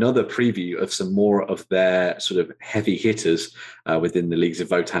got another preview of some more of their sort of heavy hitters within the Leagues of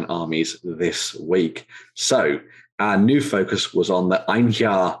Votann armies this week. So our new focus was on the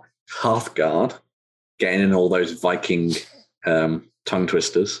Einjar Hearthguard, getting in all those Viking tongue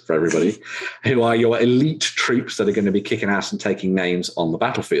twisters for everybody, who are your elite troops that are going to be kicking ass and taking names on the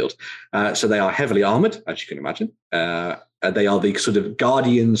battlefield. So they are heavily armored, as you can imagine. They are the sort of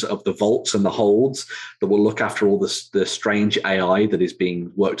guardians of the vaults and the holds that will look after all the strange AI that is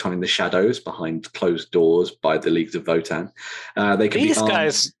being worked on in the shadows behind closed doors by the Leagues of Votann.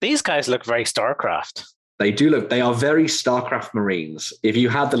 These guys look very StarCraft. They do look. They are very StarCraft Marines. If you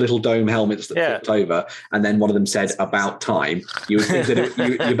had the little dome helmets that flipped over, and then one of them said "about time," you would think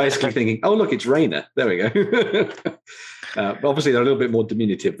that you're basically thinking, "Oh, look, it's Rayner." There we go. Obviously, they're a little bit more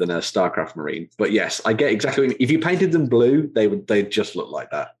diminutive than a StarCraft Marine, but yes, I get exactly. If you painted them blue, they'd just look like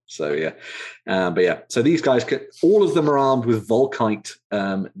that. So yeah, but yeah. So these guys, all of them are armed with Volkite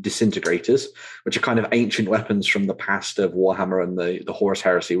disintegrators, which are kind of ancient weapons from the past of Warhammer and the Horus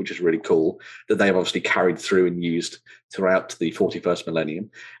Heresy, which is really cool that they've obviously carried through and used throughout the 41st millennium.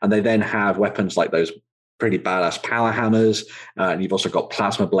 And they then have weapons like those pretty badass power hammers, and you've also got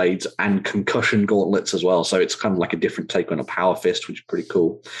plasma blades and concussion gauntlets as well. So it's kind of like a different take on a power fist, which is pretty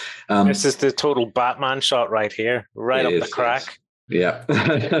cool. This is the total Batman shot right here, right up the crack. Yeah.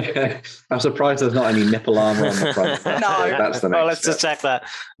 I'm surprised there's not any nipple armor on the front. No. That's the next let's step. just check that.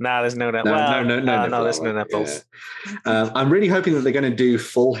 No, there's no nipples. No, there's no nipples. Yeah. I'm really hoping that they're going to do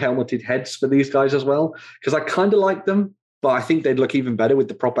full helmeted heads for these guys as well, because I kind of like them, but I think they'd look even better with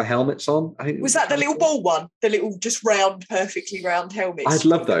the proper helmets on. I think was that the little ball one? The little just perfectly round helmets? I'd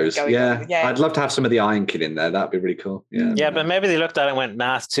love those. Yeah. Yeah. I'd love to have some of the Iron Kid in there. That'd be really cool. Yeah. But maybe they looked at it and went,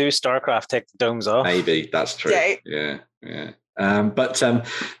 nah, to StarCraft, take the domes off. Maybe. That's true. Yeah. Yeah.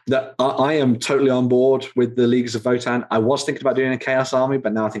 I am totally on board with the Leagues of Votan. I was thinking about doing a Chaos Army,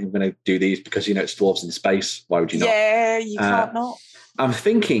 but now I think I'm going to do these because, it's dwarves in space. Why would you not? Yeah, you can't not. I'm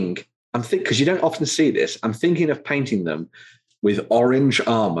thinking, because you don't often see this, I'm thinking of painting them with orange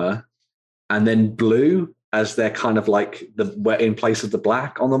armor and then blue as they're kind of like in place of the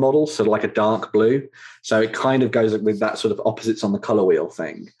black on the model, so like a dark blue. So it kind of goes with that sort of opposites on the color wheel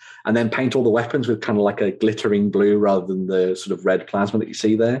thing. And then paint all the weapons with kind of like a glittering blue rather than the sort of red plasma that you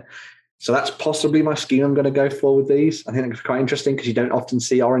see there. So that's possibly my scheme I'm going to go for with these. I think it's quite interesting because you don't often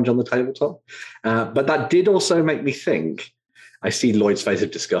see orange on the tabletop. But that did also make me think. I see Lloyd's face of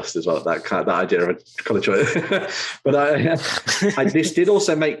disgust as well at that idea of a color choice. But this did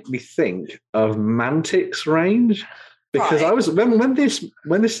also make me think of Mantic's range, because I was when this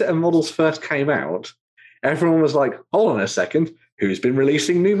set of models first came out, everyone was like, "Hold on a second, who's been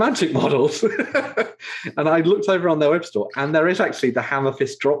releasing new Mantic models?" And I looked over on their web store, and there is actually the Hammer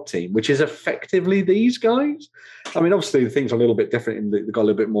Fist Drop Team, which is effectively these guys. I mean, obviously the things are a little bit different, they've got a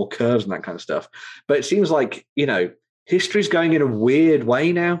little bit more curves and that kind of stuff. But it seems like history's going in a weird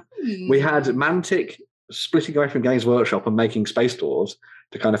way now. We had Mantic splitting away from Games Workshop and making Space Dwarves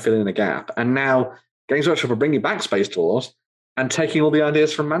to kind of fill in a gap. And now Games Workshop are bringing back Space Dwarves and taking all the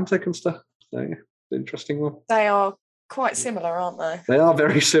ideas from Mantic and stuff. So, yeah, it's an interesting one. They are quite similar, aren't they? They are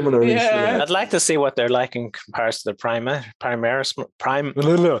very similar. Yeah. I'd like to see what they're like in comparison to the Primaris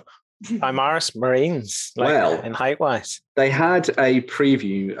Marines, in height-wise. They had a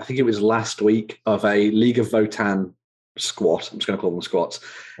preview, I think it was last week, of a League of Votan squat. I'm just going to call them squats.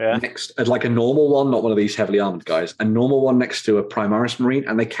 Yeah. Next, like a normal one, not one of these heavily armored guys, a normal one next to a Primaris Marine,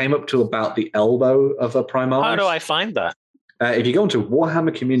 and they came up to about the elbow of a Primaris. How do I find that? If you go onto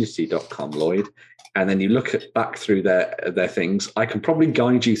warhammercommunity.com, Lloyd, and then you look back through their things, I can probably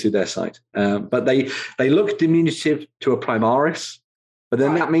guide you through their site. But they look diminutive to a Primaris, but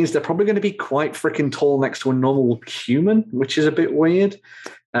then that means they're probably going to be quite freaking tall next to a normal human, which is a bit weird.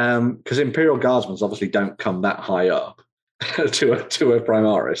 Because Imperial Guardsmen obviously don't come that high up to a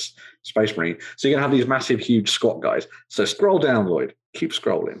Primaris Space Marine. So you're going to have these massive, huge squat guys. So scroll down, Lloyd. Keep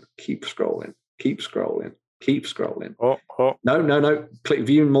scrolling. Keep scrolling. Keep scrolling. Keep scrolling. Oh. No. Click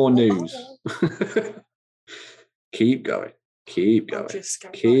view more news. Keep going. Keep going.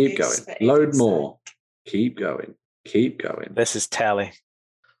 Keep going. Load more. Keep going. Keep going. This is telly.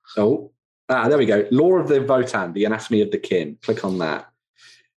 Oh, there we go. Law of the Votan, the anatomy of the kin. Click on that.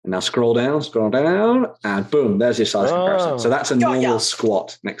 And now scroll down, and boom, there's your size comparison. So that's a normal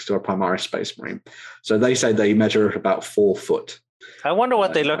squat next to a Primaris Space Marine. So they say they measure about 4 foot. I wonder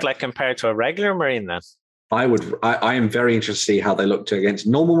what they look like compared to a regular Marine then. I am very interested to see how they look against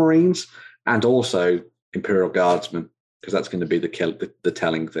normal Marines and also Imperial Guardsmen, because that's going to be the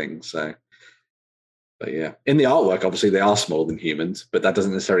telling thing. So, but yeah, in the artwork, obviously they are smaller than humans, but that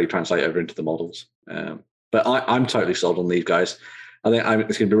doesn't necessarily translate over into the models. But I'm totally sold on these guys. I think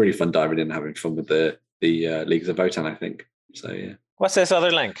it's going to be really fun diving in and having fun with the Leagues of Votan, I think. So, yeah. What's this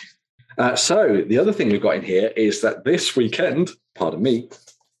other link? So the other thing we've got in here is that this weekend, pardon me,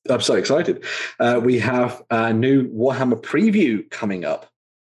 I'm so excited, we have a new Warhammer preview coming up.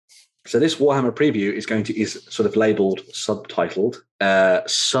 So this Warhammer preview is sort of labeled, subtitled,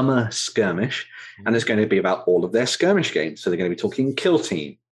 Summer Skirmish, and it's going to be about all of their skirmish games. So they're going to be talking Kill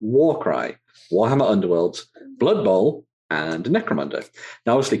Team, Warcry, Warhammer Underworlds, Blood Bowl, and Necromunda.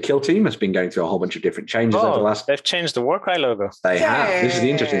 Now, obviously, Kill Team has been going through a whole bunch of different changes over the last... They've changed the Warcry logo. They have. This is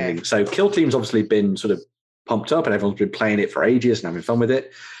the interesting thing. So Kill Team's obviously been sort of pumped up and everyone's been playing it for ages and having fun with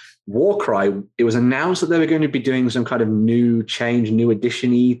it. Warcry, it was announced that they were going to be doing some kind of new change, new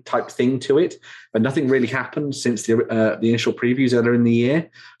addition-y type thing to it, but nothing really happened since the initial previews earlier in the year.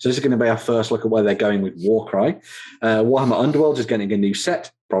 So this is going to be our first look at where they're going with Warcry. Warhammer Underworld is getting a new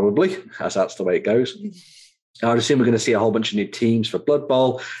set, probably, as that's the way it goes. I would assume we're going to see a whole bunch of new teams for Blood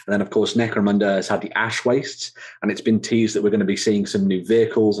Bowl. And then, of course, Necromunda has had the Ash Wastes, and it's been teased that we're going to be seeing some new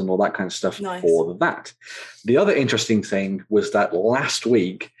vehicles and all that kind of stuff for that. The other interesting thing was that last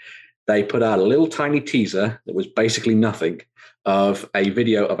week, they put out a little tiny teaser that was basically nothing of a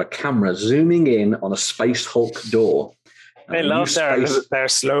video of a camera zooming in on a Space Hulk door. They love their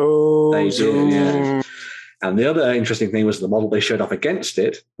slow They zoom. do, yeah. And the other interesting thing was the model they showed off against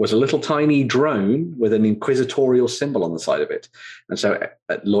it was a little tiny drone with an inquisitorial symbol on the side of it. And so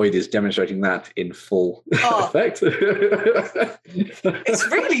Lloyd is demonstrating that in full effect. It's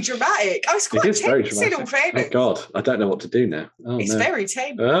really dramatic. I was quite tense in all fairness. Oh, God. I don't know what to do now. It's very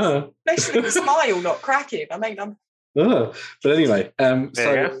tense. Oh. Especially the smile not cracking. I mean, But anyway,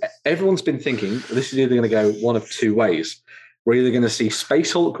 so everyone's been thinking this is either going to go one of two ways. We're either going to see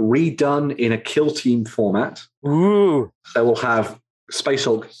Space Hulk redone in a Kill Team format. Ooh. So we'll have Space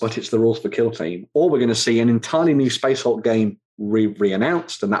Hulk, but it's the rules for Kill Team. Or we're going to see an entirely new Space Hulk game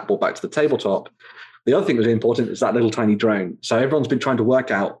re-announced and that brought back to the tabletop. The other thing that was important is that little tiny drone. So everyone's been trying to work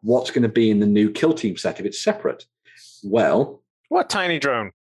out what's going to be in the new Kill Team set if it's separate. Well... What tiny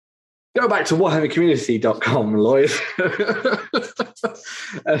drone? Go back to warhammercommunity.com, Lloyd,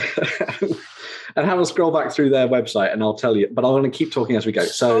 and have a scroll back through their website, and I'll tell you. But I'm going to keep talking as we go.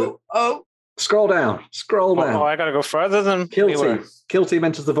 So, scroll down. Oh, I got to go further than Kill Team. Kill Team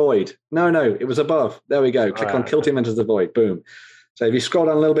Enters the Void. No, it was above. There we go. Click on Kill Team Enters the Void. Boom. So if you scroll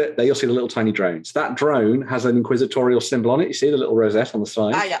down a little bit, there you'll see the little tiny drones. That drone has an inquisitorial symbol on it. You see the little rosette on the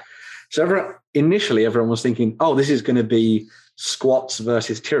side. yeah. So initially, everyone was thinking, this is going to be Squats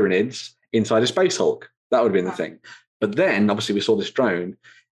versus Tyranids inside a Space Hulk. That would have been the thing. But then, obviously, we saw this drone,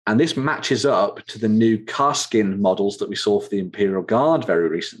 and this matches up to the new Carskin models that we saw for the Imperial Guard very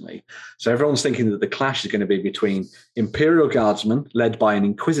recently. So everyone's thinking that the clash is going to be between Imperial Guardsmen, led by an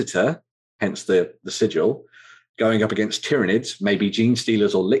Inquisitor, hence the sigil, going up against Tyranids, maybe Gene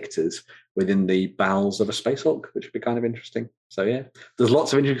Stealers or Lictors, within the bowels of a Space Hulk, which would be kind of interesting. So, yeah, there's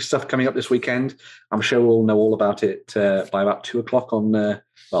lots of interesting stuff coming up this weekend. I'm sure we'll know all about it by about 2 o'clock on,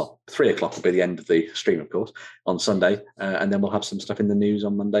 3 o'clock will be the end of the stream, of course, on Sunday. And then we'll have some stuff in the news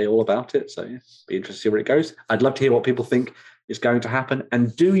on Monday all about it. So, yeah, be interested to see where it goes. I'd love to hear what people think is going to happen.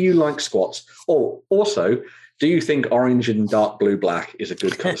 And do you like Squats? Or also, do you think orange and dark blue black is a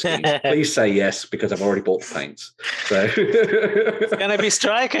good colour scheme? Please say yes, because I've already bought the paints. So it's going to be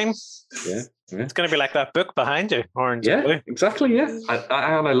striking. Yeah. It's going to be like that book behind you, orange and blue. Exactly, yeah.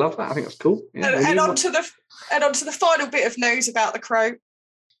 I love that. I think that's cool. Yeah. And on to the final bit of news about the Crow.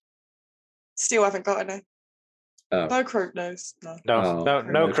 Still haven't got any. No Crow news. No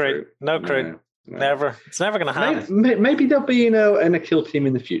Crow. No. Never. It's never going to happen. Maybe there'll be a Kill Team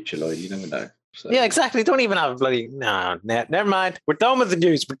in the future, Lloyd. You never know. So. Yeah, exactly. Don't even have a bloody... No, never mind. We're done with the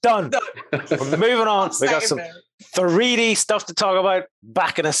news. We're done. We're moving on. We got some 3D stuff to talk about.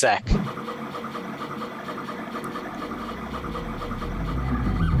 Back in a sec.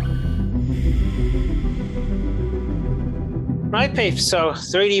 Right, peeps. So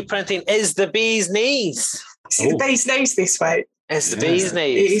 3D printing is the bee's knees. It's the bee's knees this way. It's the bee's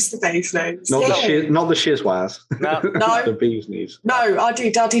knees. It is the bee's knees. Not the shizwaz. No. The bee's knees. No, I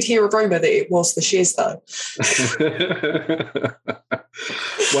did hear a rumour that it was the shiz, though.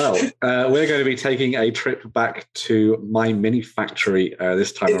 Well, we're going to be taking a trip back to my mini factory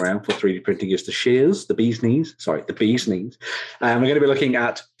this time around for 3D printing. Is the bee's knees. And we're going to be looking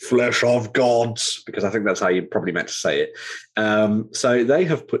at Flesh of Gods, because I think that's how you probably meant to say it. So they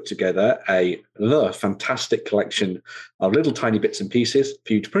have put together the fantastic collection of little tiny bits and pieces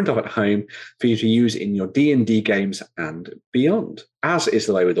for you to print off at home, for you to use in your D&D games and beyond. As is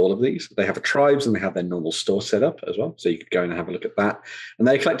the way with all of these, they have a tribes and they have their normal store set up as well. So you could go and have a look at that. And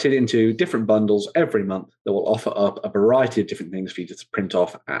they're collected into different bundles every month that will offer up a variety of different things for you to print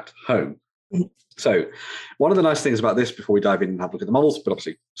off at home. So one of the nice things about this, before we dive in and have a look at the models, but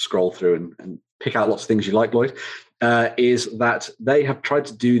obviously scroll through and pick out lots of things you like, Lloyd, is that they have tried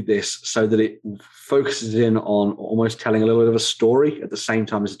to do this so that it focuses in on almost telling a little bit of a story at the same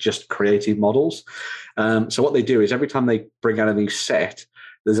time as just creative models. So what they do is every time they bring out a new set,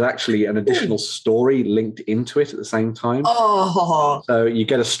 there's actually an additional story linked into it at the same time. Oh. So you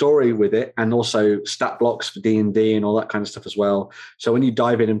get a story with it, and also stat blocks for D&D and all that kind of stuff as well. So when you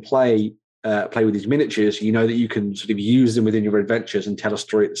dive in and play with these miniatures, you know that you can sort of use them within your adventures and tell a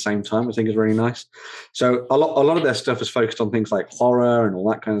story at the same time, I think is really nice. So a lot of their stuff is focused on things like horror and all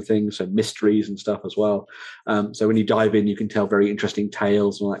that kind of thing, so mysteries and stuff as well. So when you dive in, you can tell very interesting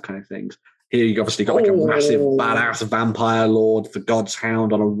tales and all that kind of things. Here you've obviously got like a massive badass vampire lord for God's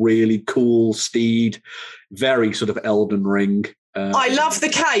Hound on a really cool steed, very sort of Elden Ring I love the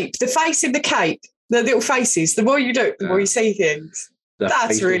cape, the face in the cape, the little faces. The more you do, the more you see things.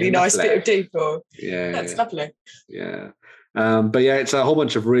 That's a really nice bit of detail. Yeah, that's lovely. Yeah. But yeah, it's a whole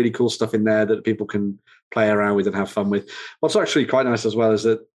bunch of really cool stuff in there that people can play around with and have fun with. What's actually quite nice as well is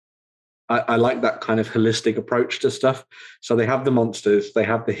that I like that kind of holistic approach to stuff. So they have the monsters, they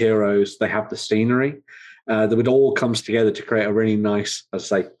have the heroes, they have the scenery. That it all comes together to create a really nice, as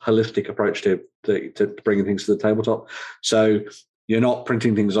I say, holistic approach to bringing things to the tabletop. So you're not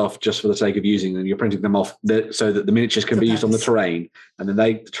printing things off just for the sake of using them. You're printing them off so that the miniatures can be used on the terrain, and then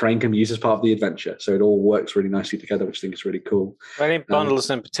the terrain can be used as part of the adventure. So it all works really nicely together, which I think is really cool. Any bundles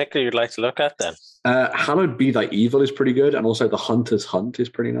in particular you'd like to look at then? Hallowed Be Thy Evil is pretty good, and also the Hunter's Hunt is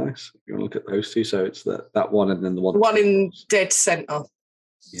pretty nice. If you want to look at those two, so it's that one, and then the one in Dead Center.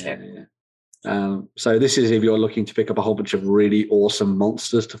 Yeah. So this is if you're looking to pick up a whole bunch of really awesome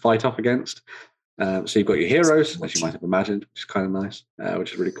monsters to fight off against. So you've got your heroes, as you might have imagined, which is kind of nice,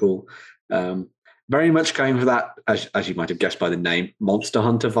 which is really cool. Very much going for that, as you might have guessed by the name, Monster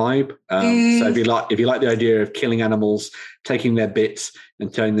Hunter vibe. So if you like the idea of killing animals, taking their bits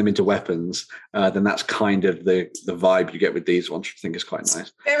and turning them into weapons, then that's kind of the vibe you get with these ones, which I think is quite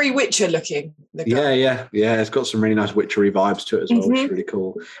nice. Very Witcher looking. Yeah. It's got some really nice witchery vibes to it as well, which is really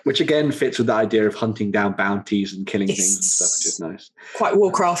cool. Which again fits with the idea of hunting down bounties and killing things and stuff, which is nice. Quite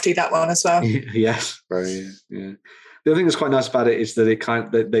Warcrafty, that one as well. Yes, very. Yeah. The other thing that's quite nice about it is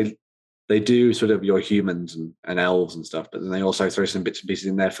that they do sort of your humans and elves and stuff, but then they also throw some bits and pieces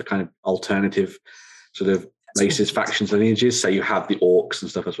in there for kind of alternative sort of races, factions, and lineages. So you have the orcs and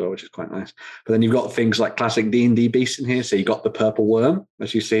stuff as well, which is quite nice. But then you've got things like classic D&D beasts in here. So you got the purple worm,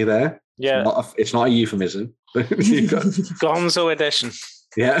 as you see there. Yeah, it's not a euphemism. You've got Gonzo edition.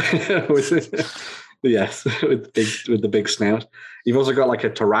 Yeah, yes, with the big snout. You've also got like a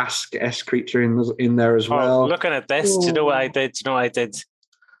Tarrasque-esque creature in there as well. Looking at this, do you know what I did? Do you know what I did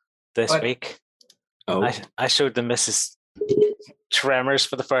this week? Oh, I showed the Mrs. Tremors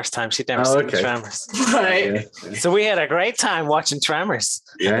for the first time. She'd never seen Tremors. Right. Yeah. So we had a great time watching Tremors.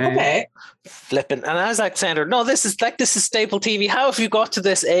 Yeah. Flipping. And I was like saying to her, no, this is staple TV. How have you got to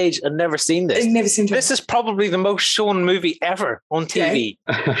this age and never seen this? I've never seen Tremors. This is probably the most shown movie ever on TV.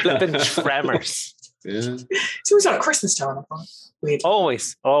 Flipping Tremors. Yeah. It's always like Christmas time, I find. Weird.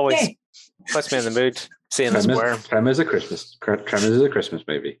 Always. Yeah. Puts me in the mood. Seeing this worm. Tremors is a Christmas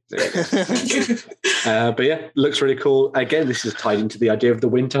movie. But yeah, looks really cool. Again, this is tied into the idea of the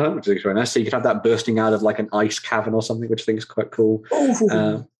winter hunt, which is very nice. So you could have that bursting out of like an ice cavern or something, which I think is quite cool.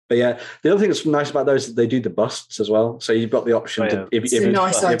 But yeah, the other thing that's nice about those is that they do the busts as well. So you've got the option to it's a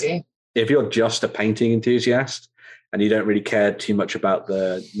nice idea. If you're just a painting enthusiast and you don't really care too much about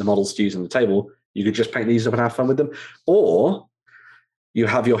the models to use on the table, you could just paint these up and have fun with them. Or you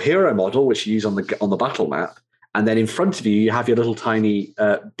have your hero model, which you use on the battle map, and then in front of you, you have your little tiny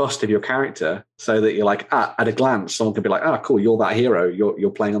bust of your character, so that you're like, at a glance, someone can be like, cool, you're that hero.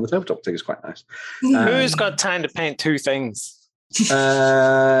 You're playing on the tabletop. I think it's quite nice. Who's got time to paint two things?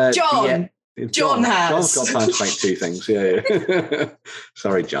 John. Yeah. John has. John's got time to paint two things. Yeah.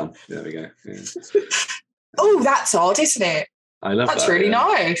 Sorry, John. There we go. Yeah. Oh, that's odd, isn't it? I love that's that. Really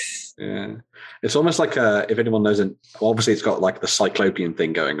nice. Yeah. It's almost like if anyone knows it, obviously it's got like the Cyclopean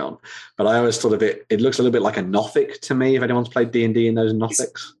thing going on, but I always thought of it looks a little bit like a Nothic to me, if anyone's played D&D and knows Nothics.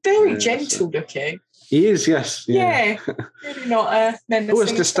 It's very gentle looking. He is, yes. Yeah. Really not menacing.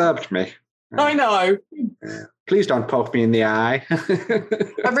 Always disturbed me. I know. Yeah. Please don't poke me in the eye.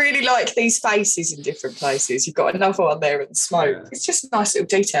 I really like these faces in different places. You've got another one there in the smoke. Yeah. It's just nice little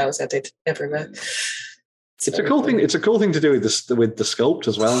details I did everywhere. It's a cool thing. It's a cool thing to do with the sculpt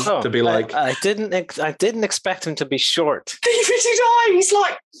as well. To be like, I didn't expect him to be short. Neither did I. He's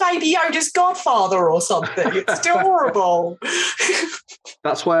like Baby Yoda's godfather or something. It's adorable.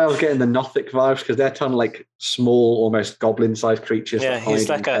 That's why I was getting the Nothic vibes, because they're kind of like small, almost goblin-sized creatures. Yeah, he's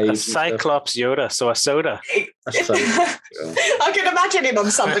like a Cyclops Yoda, so a soda. I can imagine him on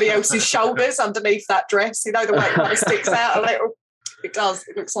somebody else's shoulders underneath that dress. You know, the way it kind of sticks out a little. It does.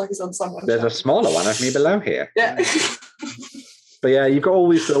 It looks like it's on someone. There's a smaller one of me below here. Yeah. But yeah, you've got all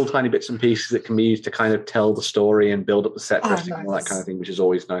these little tiny bits and pieces that can be used to kind of tell the story and build up the set dressing and all that kind of thing, which is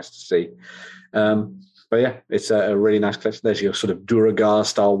always nice to see. But yeah, it's a really nice collection. There's your sort of Duragar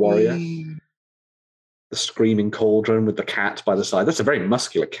style warrior. The screaming cauldron with the cat by the side. That's a very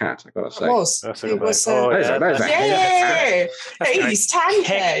muscular cat, I've got to say. It was. Yeah. He's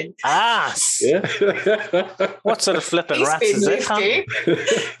tanky. Ass. Yeah. What sort of flipping rats is it?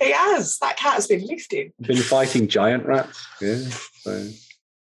 He has. That cat has been lifted. Been fighting giant rats. Yeah. So.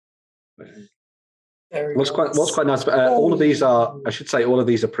 What's quite nice. All of these are, I should say, all of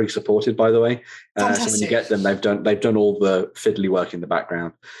these are pre-supported, by the way. So when you get them, they've done all the fiddly work in the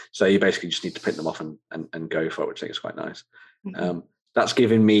background. So you basically just need to print them off and go for it, which I think is quite nice. That's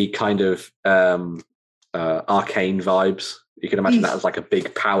giving me kind of Arcane vibes. You can imagine that as like a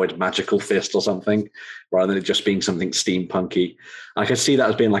big powered magical fist or something, rather than it just being something steampunky. I can see that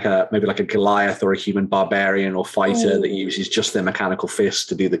as being maybe like a Goliath or a human barbarian or fighter that uses just their mechanical fist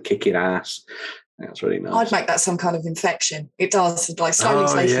to do the kicking ass. That's really nice. I'd make that some kind of infection. It does, like slowly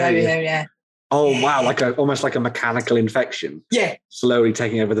taking over here, yeah. Oh wow, almost like a mechanical infection. Yeah. Slowly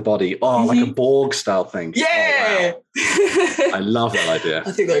taking over the body. Oh, like a Borg style thing. Yeah. Oh, wow. I love that idea.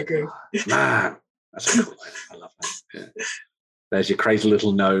 I think they're good. Man, that's a cool idea. I love that. Yeah. There's your crazy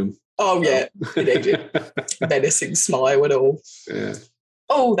little gnome. Oh yeah. Menacing smile and all. Yeah.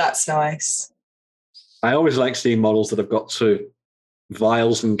 Oh, that's nice. I always like seeing models that have got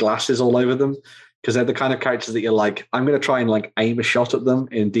vials and glasses all over them, because they're the kind of characters that you're like, I'm going to try and like aim a shot at them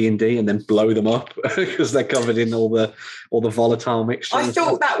in D&D and then blow them up because they're covered in all the volatile mixtures. I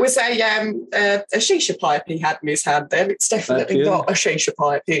thought that was a shisha pipe he had in his hand. Then it's definitely not a shisha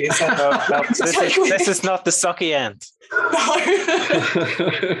pipe here. So. This is not the sucky end. No,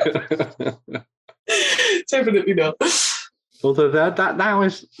 definitely not. Although that now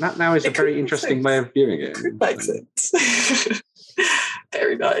is a very interesting way of viewing it. Could make sense.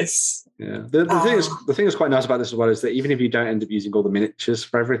 Very nice. Yeah. The thing that's quite nice about this as well is that even if you don't end up using all the miniatures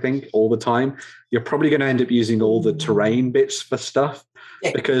for everything all the time, you're probably going to end up using all the terrain bits for stuff,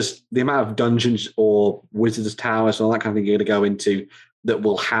 because the amount of dungeons or wizards' towers and all that kind of thing you're going to go into that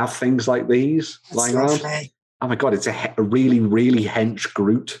will have things like these lying around. Oh my God, it's a really, really hench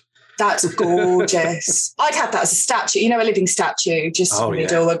Groot. That's gorgeous. I'd have that as a statue, a living statue, just in the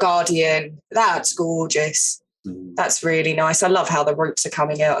middle, a guardian. That's gorgeous. That's really nice. I love how the roots are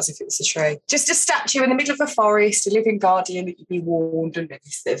coming out as if it was a tree. Just a statue in the middle of a forest, a living guardian that you'd be warned and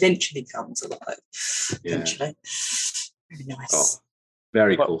eventually comes alive. Yeah. Eventually. Really nice. Oh,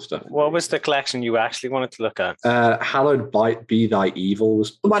 very cool stuff. What was the collection you actually wanted to look at? Hallowed Be Thy Evil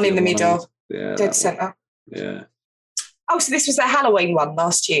was one in the middle. Yeah, dead centre. Yeah. Oh, so this was the Halloween one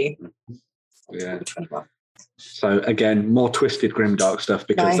last year. Yeah. 2021. So again, more twisted grimdark stuff,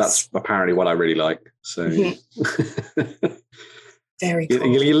 because that's apparently what I really like. So very cool.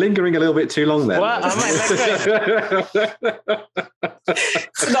 You're lingering a little bit too long there. What?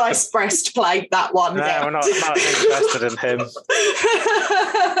 It's a nice breastplate, that one. No, we're not interested in him.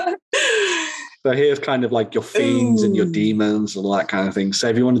 So here's kind of like your fiends and your demons and all that kind of thing. So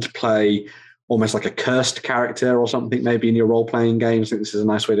if you wanted to play almost like a cursed character or something, maybe in your role-playing games, I think this is a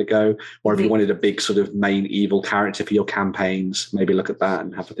nice way to go. Or if you wanted a big sort of main evil character for your campaigns, maybe look at that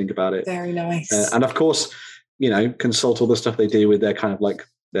and have to think about it. Very nice. And of course, consult all the stuff they do with their kind of like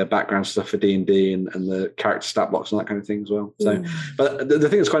their background stuff for D&D and the character stat blocks and that kind of thing as well. So, but the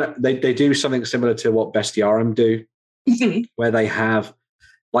thing is they do something similar to what Bestiarum do, where they have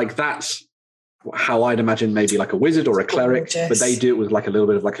like, that's how I'd imagine maybe like a wizard or a cleric, but they do it with like a little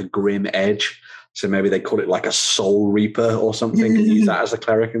bit of like a grim edge. So maybe they call it like a soul reaper or something and use that as a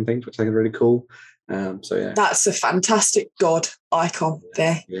cleric and things, which I think is really cool. So yeah, that's a fantastic god icon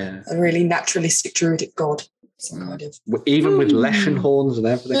there. Yeah, a really naturalistic druidic god. Kind of. Even with Leshen horns and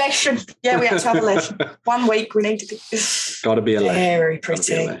everything. Leshen, yeah, we had to have a Leshen. 1 week we needed it. Got to be a Leshen. Very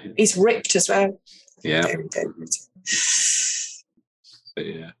pretty. He's ripped as well. Yeah. Very, very pretty. But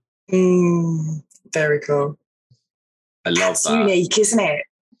yeah. Very cool. I love that's that. Unique, isn't it?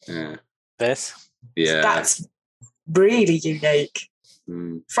 Yeah. This? Yeah. That's really unique.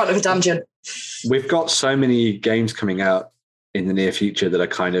 Front of a dungeon. We've got so many games coming out in the near future that are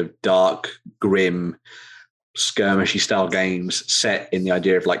kind of dark, grim, skirmishy style games set in the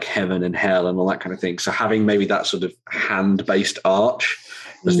idea of like heaven and hell and all that kind of thing. So having maybe that sort of hand-based arch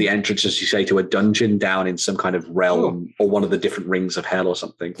as the entrance, as you say, to a dungeon down in some kind of realm or one of the different rings of hell or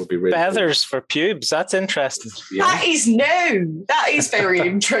something would be really feathers for pubes. That's interesting. Yeah. That is new. That is very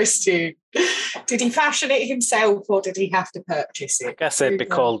interesting. Did he fashion it himself or did he have to purchase it? I guess they'd be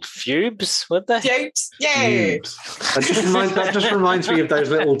called fubes, would they? Fubes? Yeah. That just reminds me of those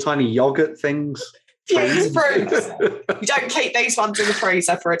little tiny yogurt things. Fubes fruits. You don't keep these ones in the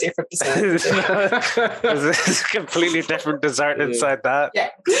freezer for a different dessert. There's a completely different dessert inside that. Yeah.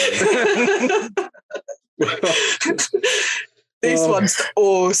 This one's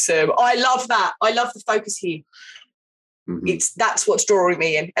awesome. I love that. I love the focus here. That's what's drawing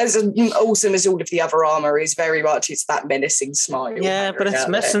me in. As awesome as all of the other armor is, very much it's that menacing smile. Yeah, but it's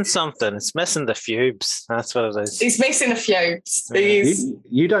missing something. It's missing the fubes. That's what it is. It's missing the fubes.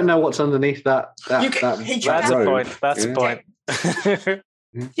 You don't know what's underneath that that's the point. That's the point.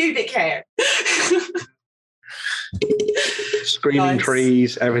 Pubic hair. Screaming Nice.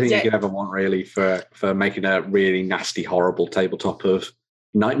 trees, everything Yeah. you could ever want, really, for making a really nasty, horrible tabletop of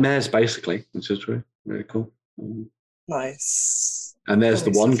nightmares, basically, which is really, really cool. Nice. And there's the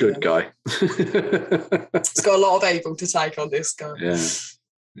Nice, one lovely. good guy. It's got a lot of able to take on this guy.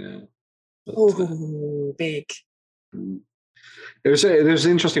 Yeah. But, Oh, big. It was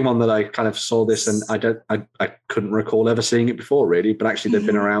an interesting one that I kind of saw this, and I couldn't recall ever seeing it before, really. But actually, they've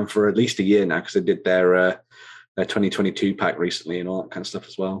been around for at least a year now because they did their 2022 pack recently and all that kind of stuff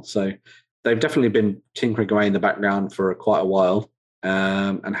as well. So they've definitely been tinkering away in the background for quite a while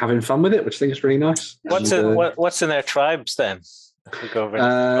and having fun with it, which I think is really nice. What's in their tribes then? We go over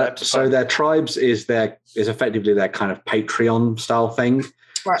tribes So part. their tribes is effectively their kind of Patreon style thing.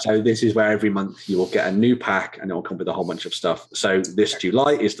 Right. So this is where every month you will get a new pack and it will come with a whole bunch of stuff. So this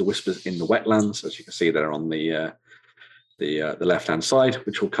July is the Whispers in the Wetlands, as you can see there on the left-hand side,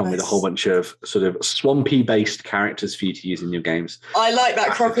 which will come with a whole bunch of sort of swampy-based characters for you to use in your games. I like that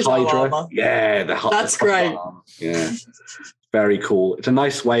crocodile armor. Yeah, That's great. armor. Yeah, very cool. It's a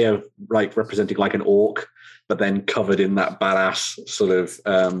nice way of like representing like an orc, but then covered in that badass sort of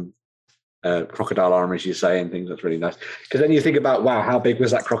crocodile armor, as you say, and things. That's really nice. Because then you think about, wow, how big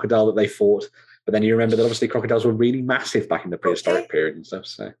was that crocodile that they fought? But then you remember that obviously crocodiles were really massive back in the prehistoric period and stuff.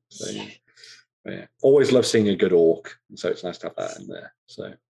 So yeah. Always love seeing a good orc, and so it's nice to have that in there.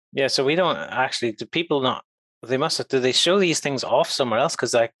 So Yeah, so we don't actually. Do people not? They must have. Do they show these things off somewhere else?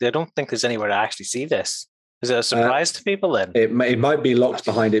 Because like they don't think there's anywhere to actually see this. Is it a surprise to people then? it might be locked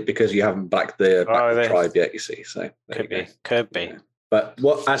behind it because you haven't backed the tribe yet. You see, so there you go. Could be. Yeah. But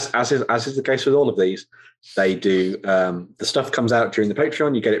what as is the case with all of these, they do the stuff comes out during the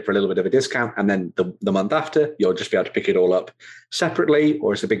Patreon. You get it for a little bit of a discount, and then the month after, you'll just be able to pick it all up separately,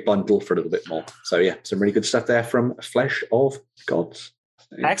 or it's a big bundle for a little bit more. So yeah, some really good stuff there from Flesh of Gods.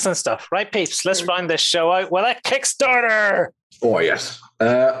 So, yeah. Excellent stuff. Right, peeps, let's round this show out with a Kickstarter. Oh, yes.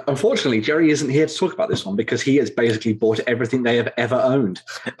 Unfortunately, Jerry isn't here to talk about this one because he has basically bought everything they have ever owned.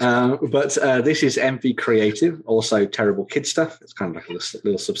 But this is MV Creative, also Terrible Kid Stuff. It's kind of like a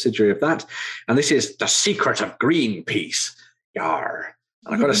little subsidiary of that. And this is The Secret of Greenpeace. Yar.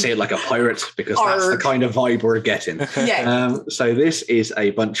 And I've got to say it like a pirate because that's the kind of vibe we're getting. Yeah. So this is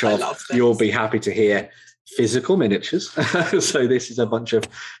a bunch I of, love this. you'll be happy to hear, physical miniatures. So this is a bunch of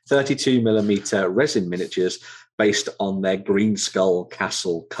 32mm resin miniatures based on their Green Skull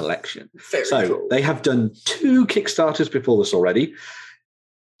Castle collection. Very So cool. they have done 2 Kickstarters before this already,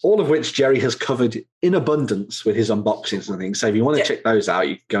 all of which Jerry has covered in abundance with his unboxings and things. So if you want to check those out,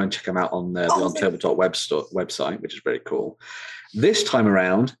 you can go and check them out on the On Tabletop website, which is very cool. This time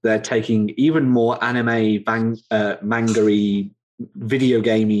around, they're taking even more anime, manga-y, video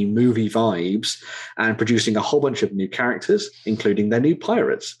gamey movie vibes and producing a whole bunch of new characters, including their new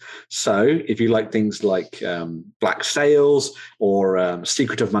pirates. So if you like things like Black Sails or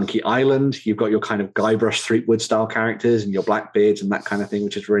Secret of Monkey Island, you've got your kind of Guybrush Threepwood style characters and your Blackbeards and that kind of thing,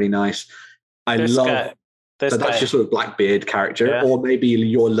 which is really nice. That's your sort of Blackbeard character, or maybe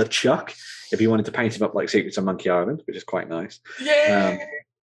your LeChuck if you wanted to paint him up like Secrets of Monkey Island, which is quite nice. Yeah.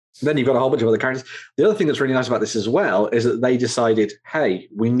 Then you've got a whole bunch of other characters. The other thing that's really nice about this as well is that they decided, hey,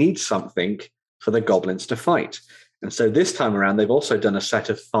 we need something for the goblins to fight. And so this time around, they've also done a set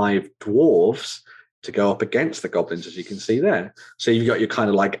of 5 dwarves to go up against the goblins, as you can see there. So you've got your kind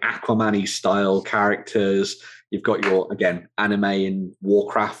of like Aquaman-y style characters. You've got your, again, anime and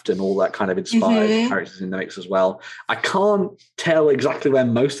Warcraft and all that kind of inspired characters in the mix as well. I can't tell exactly where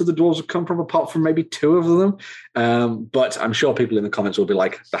most of the dwarves have come from, apart from maybe 2 of them. But I'm sure people in the comments will be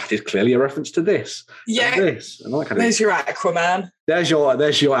like, that is clearly a reference to this. Yeah. And this, and all that kind of There's your Aquaman. There's your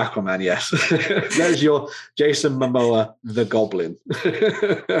Aquaman, yes. There's your Jason Momoa, the Goblin.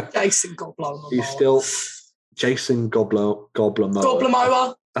 Jason Goblin. He's still Jason Goblin Goblin.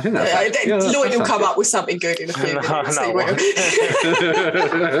 I think that's Lloyd will come up with something good in a few minutes.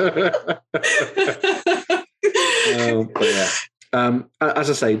 But yeah. As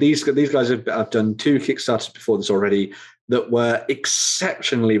I say, these guys have done 2 Kickstarters before this already that were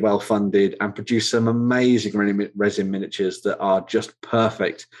exceptionally well funded and produced some amazing resin miniatures that are just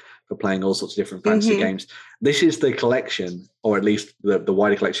perfect for playing all sorts of different fantasy games. This is the collection, or at least the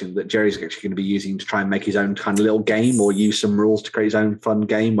wider collection, that Jerry's actually going to be using to try and make his own kind of little game, or use some rules to create his own fun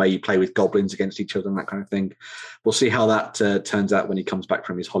game where you play with goblins against each other and that kind of thing. We'll see how that turns out when he comes back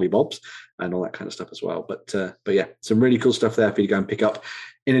from his hollybobs and all that kind of stuff as well. But yeah, some really cool stuff there for you to go and pick up.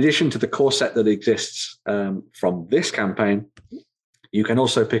 In addition to the core set that exists from this campaign, you can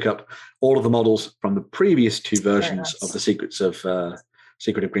also pick up all of the models from the previous 2 versions of the Secrets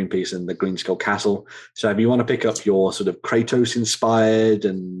Secret of Greenpeace and the Green Skull Castle. So if you want to pick up your sort of Kratos-inspired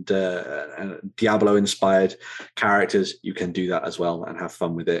and Diablo-inspired characters, you can do that as well and have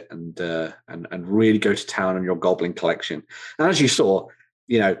fun with it and really go to town on your Goblin collection. And as you saw,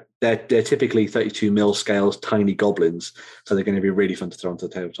 they're typically 32 mil scales, tiny goblins, so they're going to be really fun to throw onto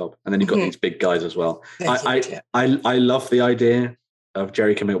the tabletop. And then you've got these big guys as well. I love the idea of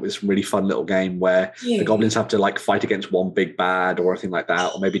Jerry coming up with this really fun little game where the goblins have to like fight against one big bad or anything like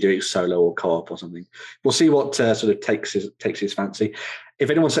that, or maybe do it solo or co-op or something. We'll see what sort of takes his fancy. If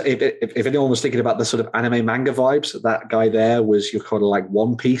anyone was thinking about the sort of anime manga vibes, that guy there was your kind of like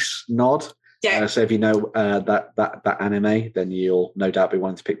One Piece nod. Yeah. So if you know that anime, then you'll no doubt be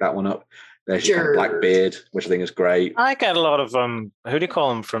wanting to pick that one up. There's your Blackbeard, which I think is great. I get a lot of who do you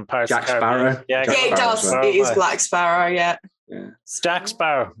call him from Pirates Jack of the Caribbean? Sparrow. Yeah, it does. Well. It is Black Sparrow. Yeah. It's Jack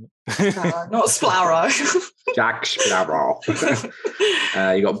Sparrow. Not Sparrow. Jack Sparrow.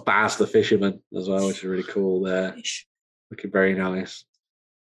 You got Baz the Fisherman as well, which is really cool there. Looking very nice.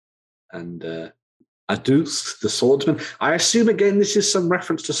 And Adus the Swordsman. I assume again this is some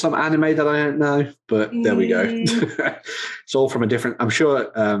reference to some anime that I don't know, but there we go. It's all from a different. I'm sure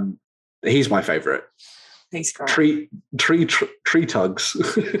he's my favorite. He's great. Tree tugs.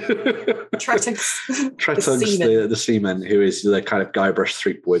 Tretugs, the seaman, who is the kind of Guybrush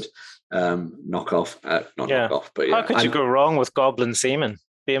Threepwood knockoff. Knockoff, but how could you go wrong with Goblin Seaman?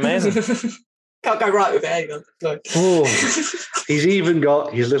 Be amazing. Can't go right with it. He's even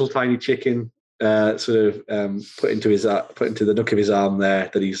got his little tiny chicken put into the nook of his arm there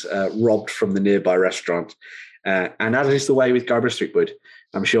that he's robbed from the nearby restaurant. And as is the way with Guybrush Threepwood,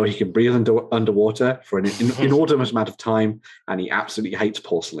 I'm sure he can breathe underwater for an inordinate amount of time, and he absolutely hates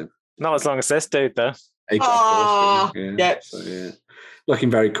porcelain. Not as long as this dude, though. So,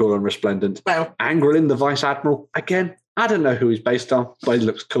 looking very cool and resplendent. Well, Angrelin, the Vice Admiral, again, I don't know who he's based on, but he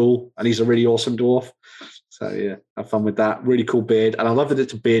looks cool, and he's a really awesome dwarf. So yeah, have fun with that. Really cool beard, and I love that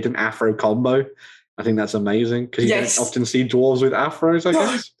it's a beard and afro combo. I think that's amazing because you don't often see dwarves with afros, I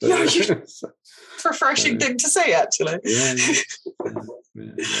guess. Refreshing thing to see, actually.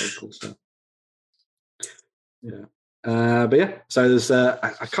 Very cool stuff. So there's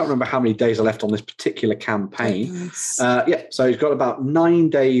I can't remember how many days are left on this particular campaign. So he's got about 9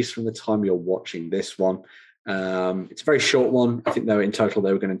 days from the time you're watching this one. It's a very short one. I think in total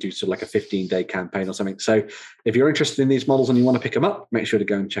they were going to do sort of like a 15-day campaign or something. So if you're interested in these models and you want to pick them up, make sure to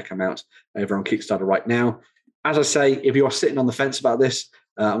go and check them out over on Kickstarter right now. As I say, if you are sitting on the fence about this,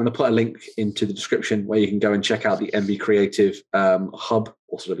 I'm going to put a link into the description where you can go and check out the MB Creative hub,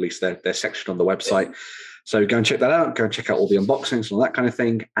 or sort of at least their section on the website. So go and check that out. Go and check out all the unboxings and all that kind of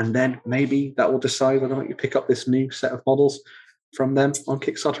thing. And then maybe that will decide whether or not you pick up this new set of models from them on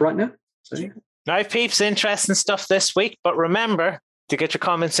Kickstarter right now. So Now, peeps, interesting stuff this week. But remember to get your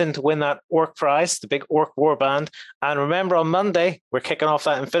comments in to win that Orc prize, the big Orc Warband. And remember, on Monday, we're kicking off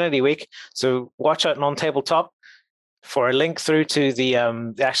that Infinity Week. So watch out on Tabletop for a link through to the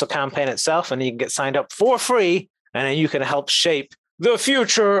actual campaign itself, and you can get signed up for free, and then you can help shape the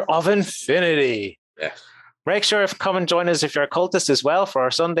future of Infinity. Yeah. Make sure to come and join us if you're a cultist as well for our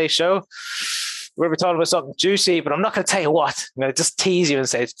Sunday show. We're talking about something juicy, but I'm not going to tell you what. I'm going to just tease you and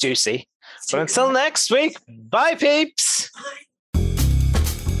say it's juicy. But until next week, bye, peeps.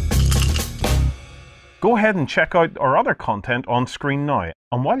 Go ahead and check out our other content on screen now.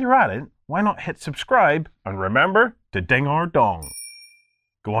 And while you're at it, why not hit subscribe and remember to ding our dong.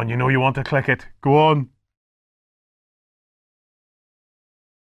 Go on, you know you want to click it. Go on.